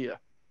no idea.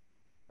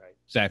 Right.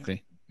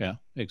 Exactly. Yeah,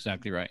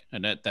 exactly right.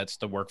 And that's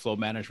the workflow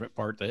management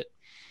part that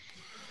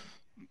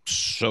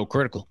so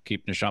critical,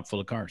 keeping the shop full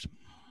of cars.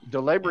 The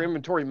labor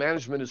inventory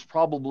management is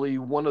probably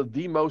one of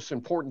the most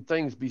important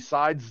things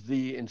besides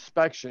the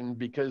inspection,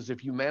 because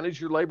if you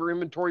manage your labor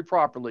inventory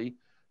properly,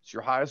 it's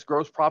your highest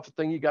gross profit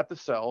thing you got to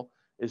sell.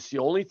 It's the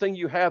only thing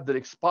you have that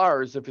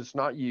expires if it's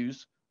not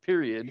used,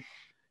 period.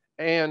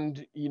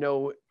 And,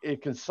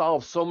 it can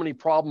solve so many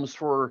problems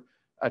for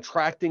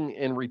attracting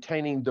and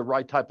retaining the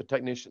right type of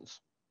technicians.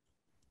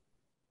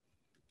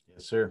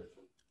 Yes, sir.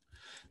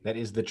 That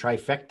is the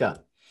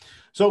trifecta.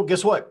 So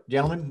guess what,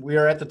 gentlemen? We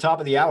are at the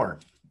top of the hour.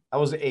 That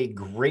was a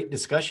great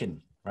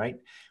discussion, right?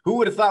 Who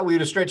would have thought we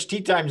would have stretched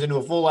tea times into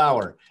a full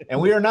hour?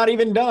 And we are not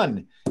even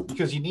done,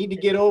 because you need to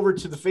get over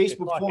to the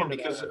Facebook forum,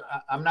 because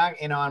I'm not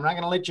going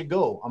to let you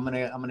go. I'm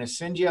going to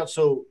send you out.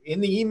 So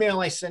in the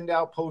email I send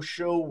out post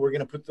show, we're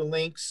going to put the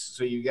links.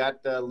 So you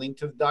got the link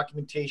to the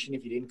documentation.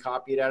 If you didn't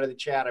copy it out of the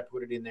chat, I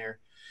put it in there,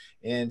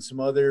 and some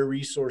other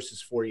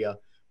resources for you.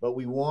 But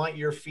we want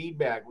your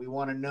feedback. We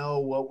want to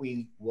know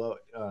what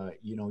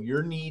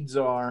your needs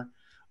are,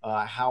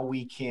 how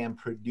we can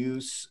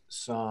produce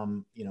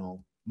some,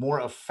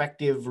 more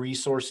effective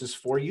resources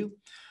for you.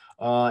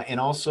 And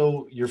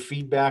also your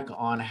feedback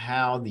on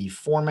how the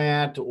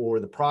format or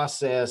the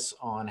process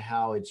on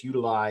how it's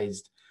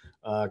utilized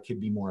could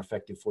be more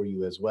effective for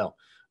you as well.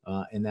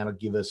 And that'll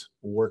give us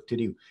work to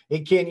do.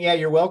 Hey, Ken, yeah,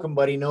 you're welcome,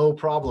 buddy. No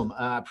problem.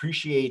 I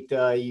appreciate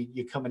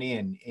you coming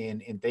in,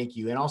 and thank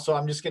you. And also,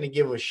 I'm just going to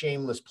give a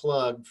shameless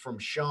plug from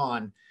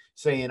Sean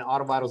saying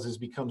Auto Vitals has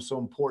become so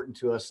important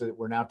to us that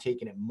we're now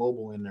taking it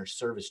mobile in their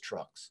service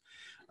trucks.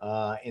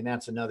 And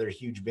that's another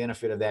huge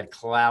benefit of that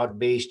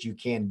cloud-based. You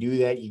can do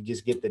that. You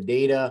just get the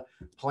data,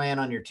 plan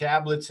on your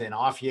tablets, and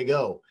off you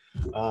go.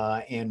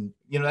 And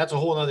that's a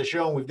whole nother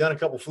show. And we've done a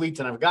couple fleets,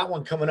 and I've got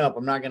one coming up.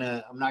 I'm not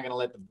gonna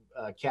let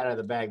the cat out of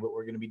the bag, but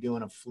we're going to be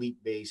doing a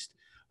fleet-based,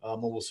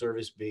 mobile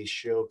service-based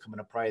show coming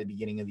up probably at the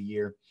beginning of the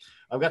year.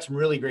 I've got some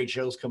really great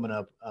shows coming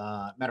up.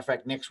 Matter of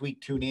fact, next week,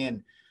 tune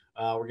in.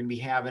 We're going to be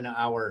having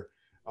our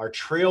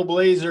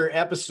Trailblazer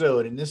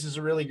episode, and this is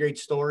a really great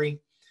story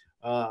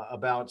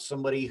about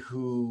somebody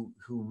who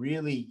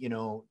really,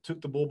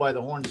 took the bull by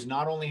the horns.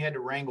 Not only had to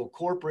wrangle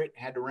corporate,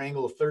 had to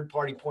wrangle a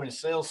third-party point of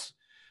sales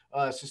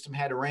system,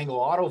 had to wrangle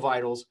Auto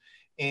Vitals,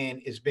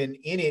 and has been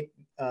in it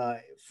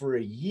for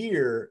a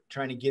year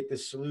trying to get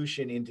this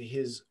solution into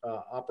his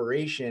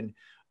operation.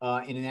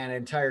 And in that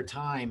entire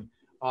time,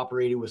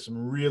 operated with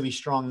some really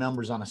strong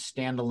numbers on a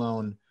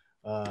standalone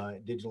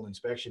digital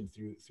inspection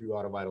through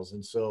Auto Vitals.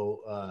 And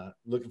so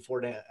looking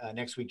forward to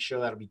next week's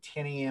show. That'll be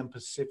 10 a.m.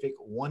 Pacific,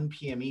 1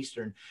 p.m.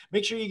 Eastern.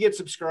 Make sure you get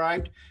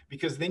subscribed,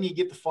 because then you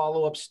get the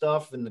follow-up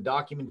stuff and the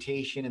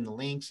documentation and the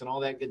links and all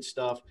that good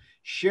stuff.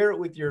 Share it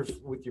with your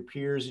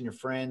peers and your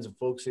friends and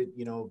folks that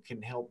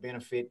can help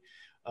benefit.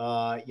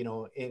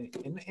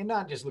 And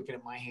not just looking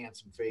at my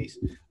handsome face.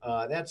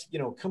 That's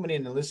coming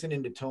in and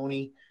listening to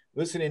Tony,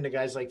 listening to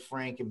guys like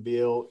Frank and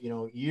Bill,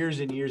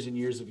 years and years and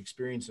years of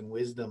experience and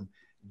wisdom,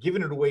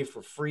 giving it away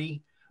for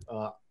free.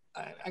 I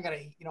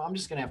gotta, I'm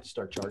just gonna have to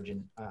start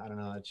charging. I don't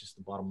know. That's just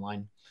the bottom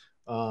line.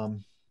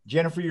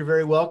 Jennifer, you're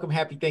very welcome.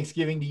 Happy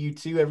Thanksgiving to you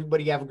too.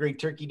 Everybody have a great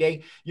turkey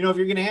day. If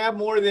you're gonna have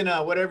more than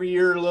whatever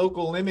your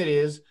local limit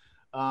is,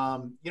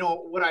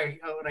 what I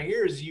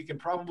hear is you can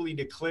probably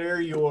declare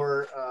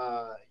your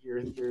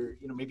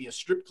maybe a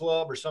strip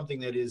club or something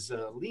that is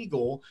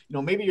legal.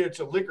 Maybe it's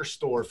a liquor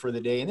store for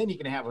the day, and then you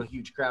can have a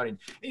huge crowding.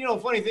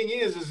 And funny thing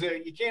is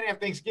you can't have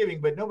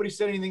Thanksgiving, but nobody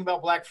said anything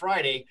about Black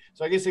Friday.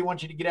 So I guess they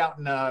want you to get out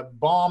and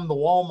bomb the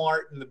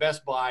Walmart and the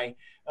Best Buy.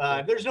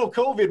 There's no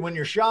COVID when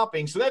you're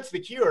shopping, so that's the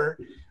cure.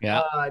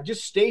 Yeah.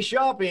 Just stay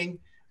shopping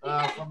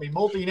from a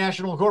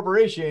multinational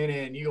corporation,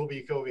 and you'll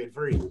be COVID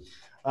free.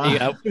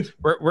 Yeah,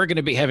 we're going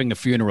to be having a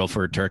funeral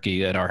for a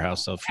turkey at our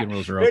house, so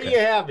funerals are okay. There you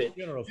have it.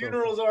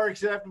 Funerals are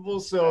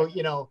acceptable, so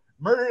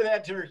murder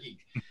that turkey.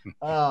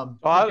 I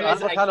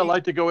kind of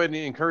like to go ahead and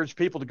encourage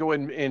people to go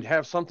in and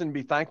have something to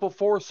be thankful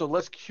for. So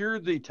let's cure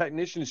the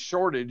technician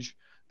shortage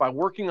by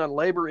working on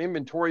labor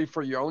inventory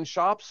for your own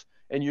shops.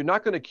 And you're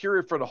not going to cure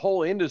it for the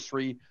whole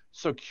industry,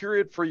 so cure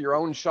it for your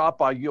own shop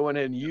by going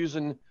and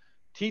using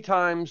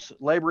T-Times,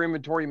 labor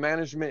inventory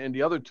management, and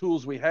the other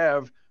tools we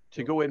have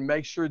to go ahead and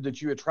make sure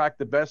that you attract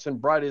the best and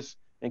brightest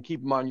and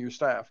keep them on your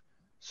staff.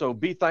 So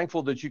be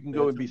thankful that you can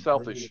go and be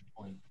selfish.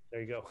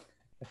 There you go.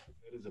 That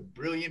is a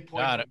brilliant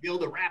point. Bill,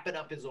 to wrap it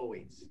up as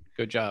always.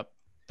 Good job.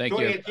 Thank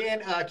Tony, you.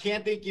 Again,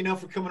 can't thank you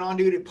enough for coming on,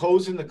 dude,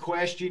 posing the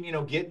question,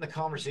 getting the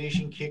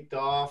conversation kicked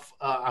off.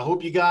 I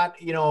hope you got,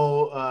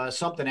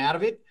 something out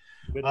of it.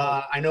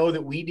 I know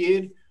that we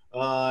did,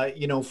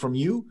 from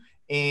you.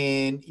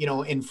 And,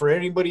 and for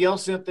anybody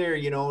else out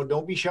there,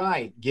 don't be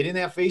shy. Get in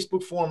that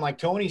Facebook forum, like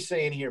Tony's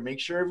saying here.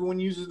 Make sure everyone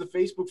uses the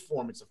Facebook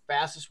forum. It's the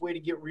fastest way to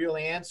get real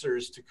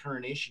answers to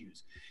current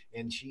issues.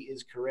 And she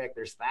is correct.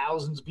 There's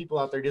thousands of people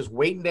out there just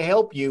waiting to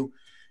help you.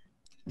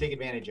 Take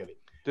advantage of it.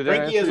 Did that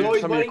Frankie, answer as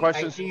always, some of your buddy,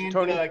 questions,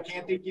 Tony?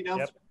 Can't thank you enough.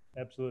 Yep,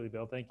 absolutely,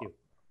 Bill. Thank you.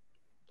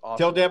 Awesome.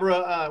 Tell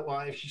Deborah,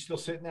 if she's still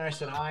sitting there, I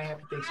said hi.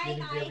 Happy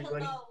Thanksgiving to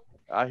everybody.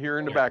 I hear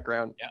in the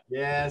background.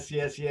 Yeah.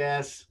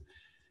 Yes.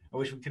 I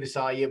wish we could have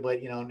saw you,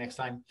 but next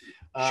time.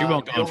 She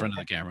won't go in front of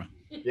the camera.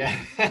 Yeah.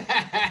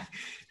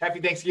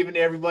 Happy Thanksgiving to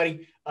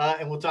everybody.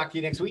 And we'll talk to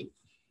you next week.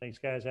 Thanks,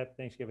 guys. Happy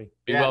Thanksgiving.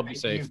 Be well, be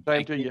safe.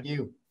 Thank you.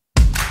 You.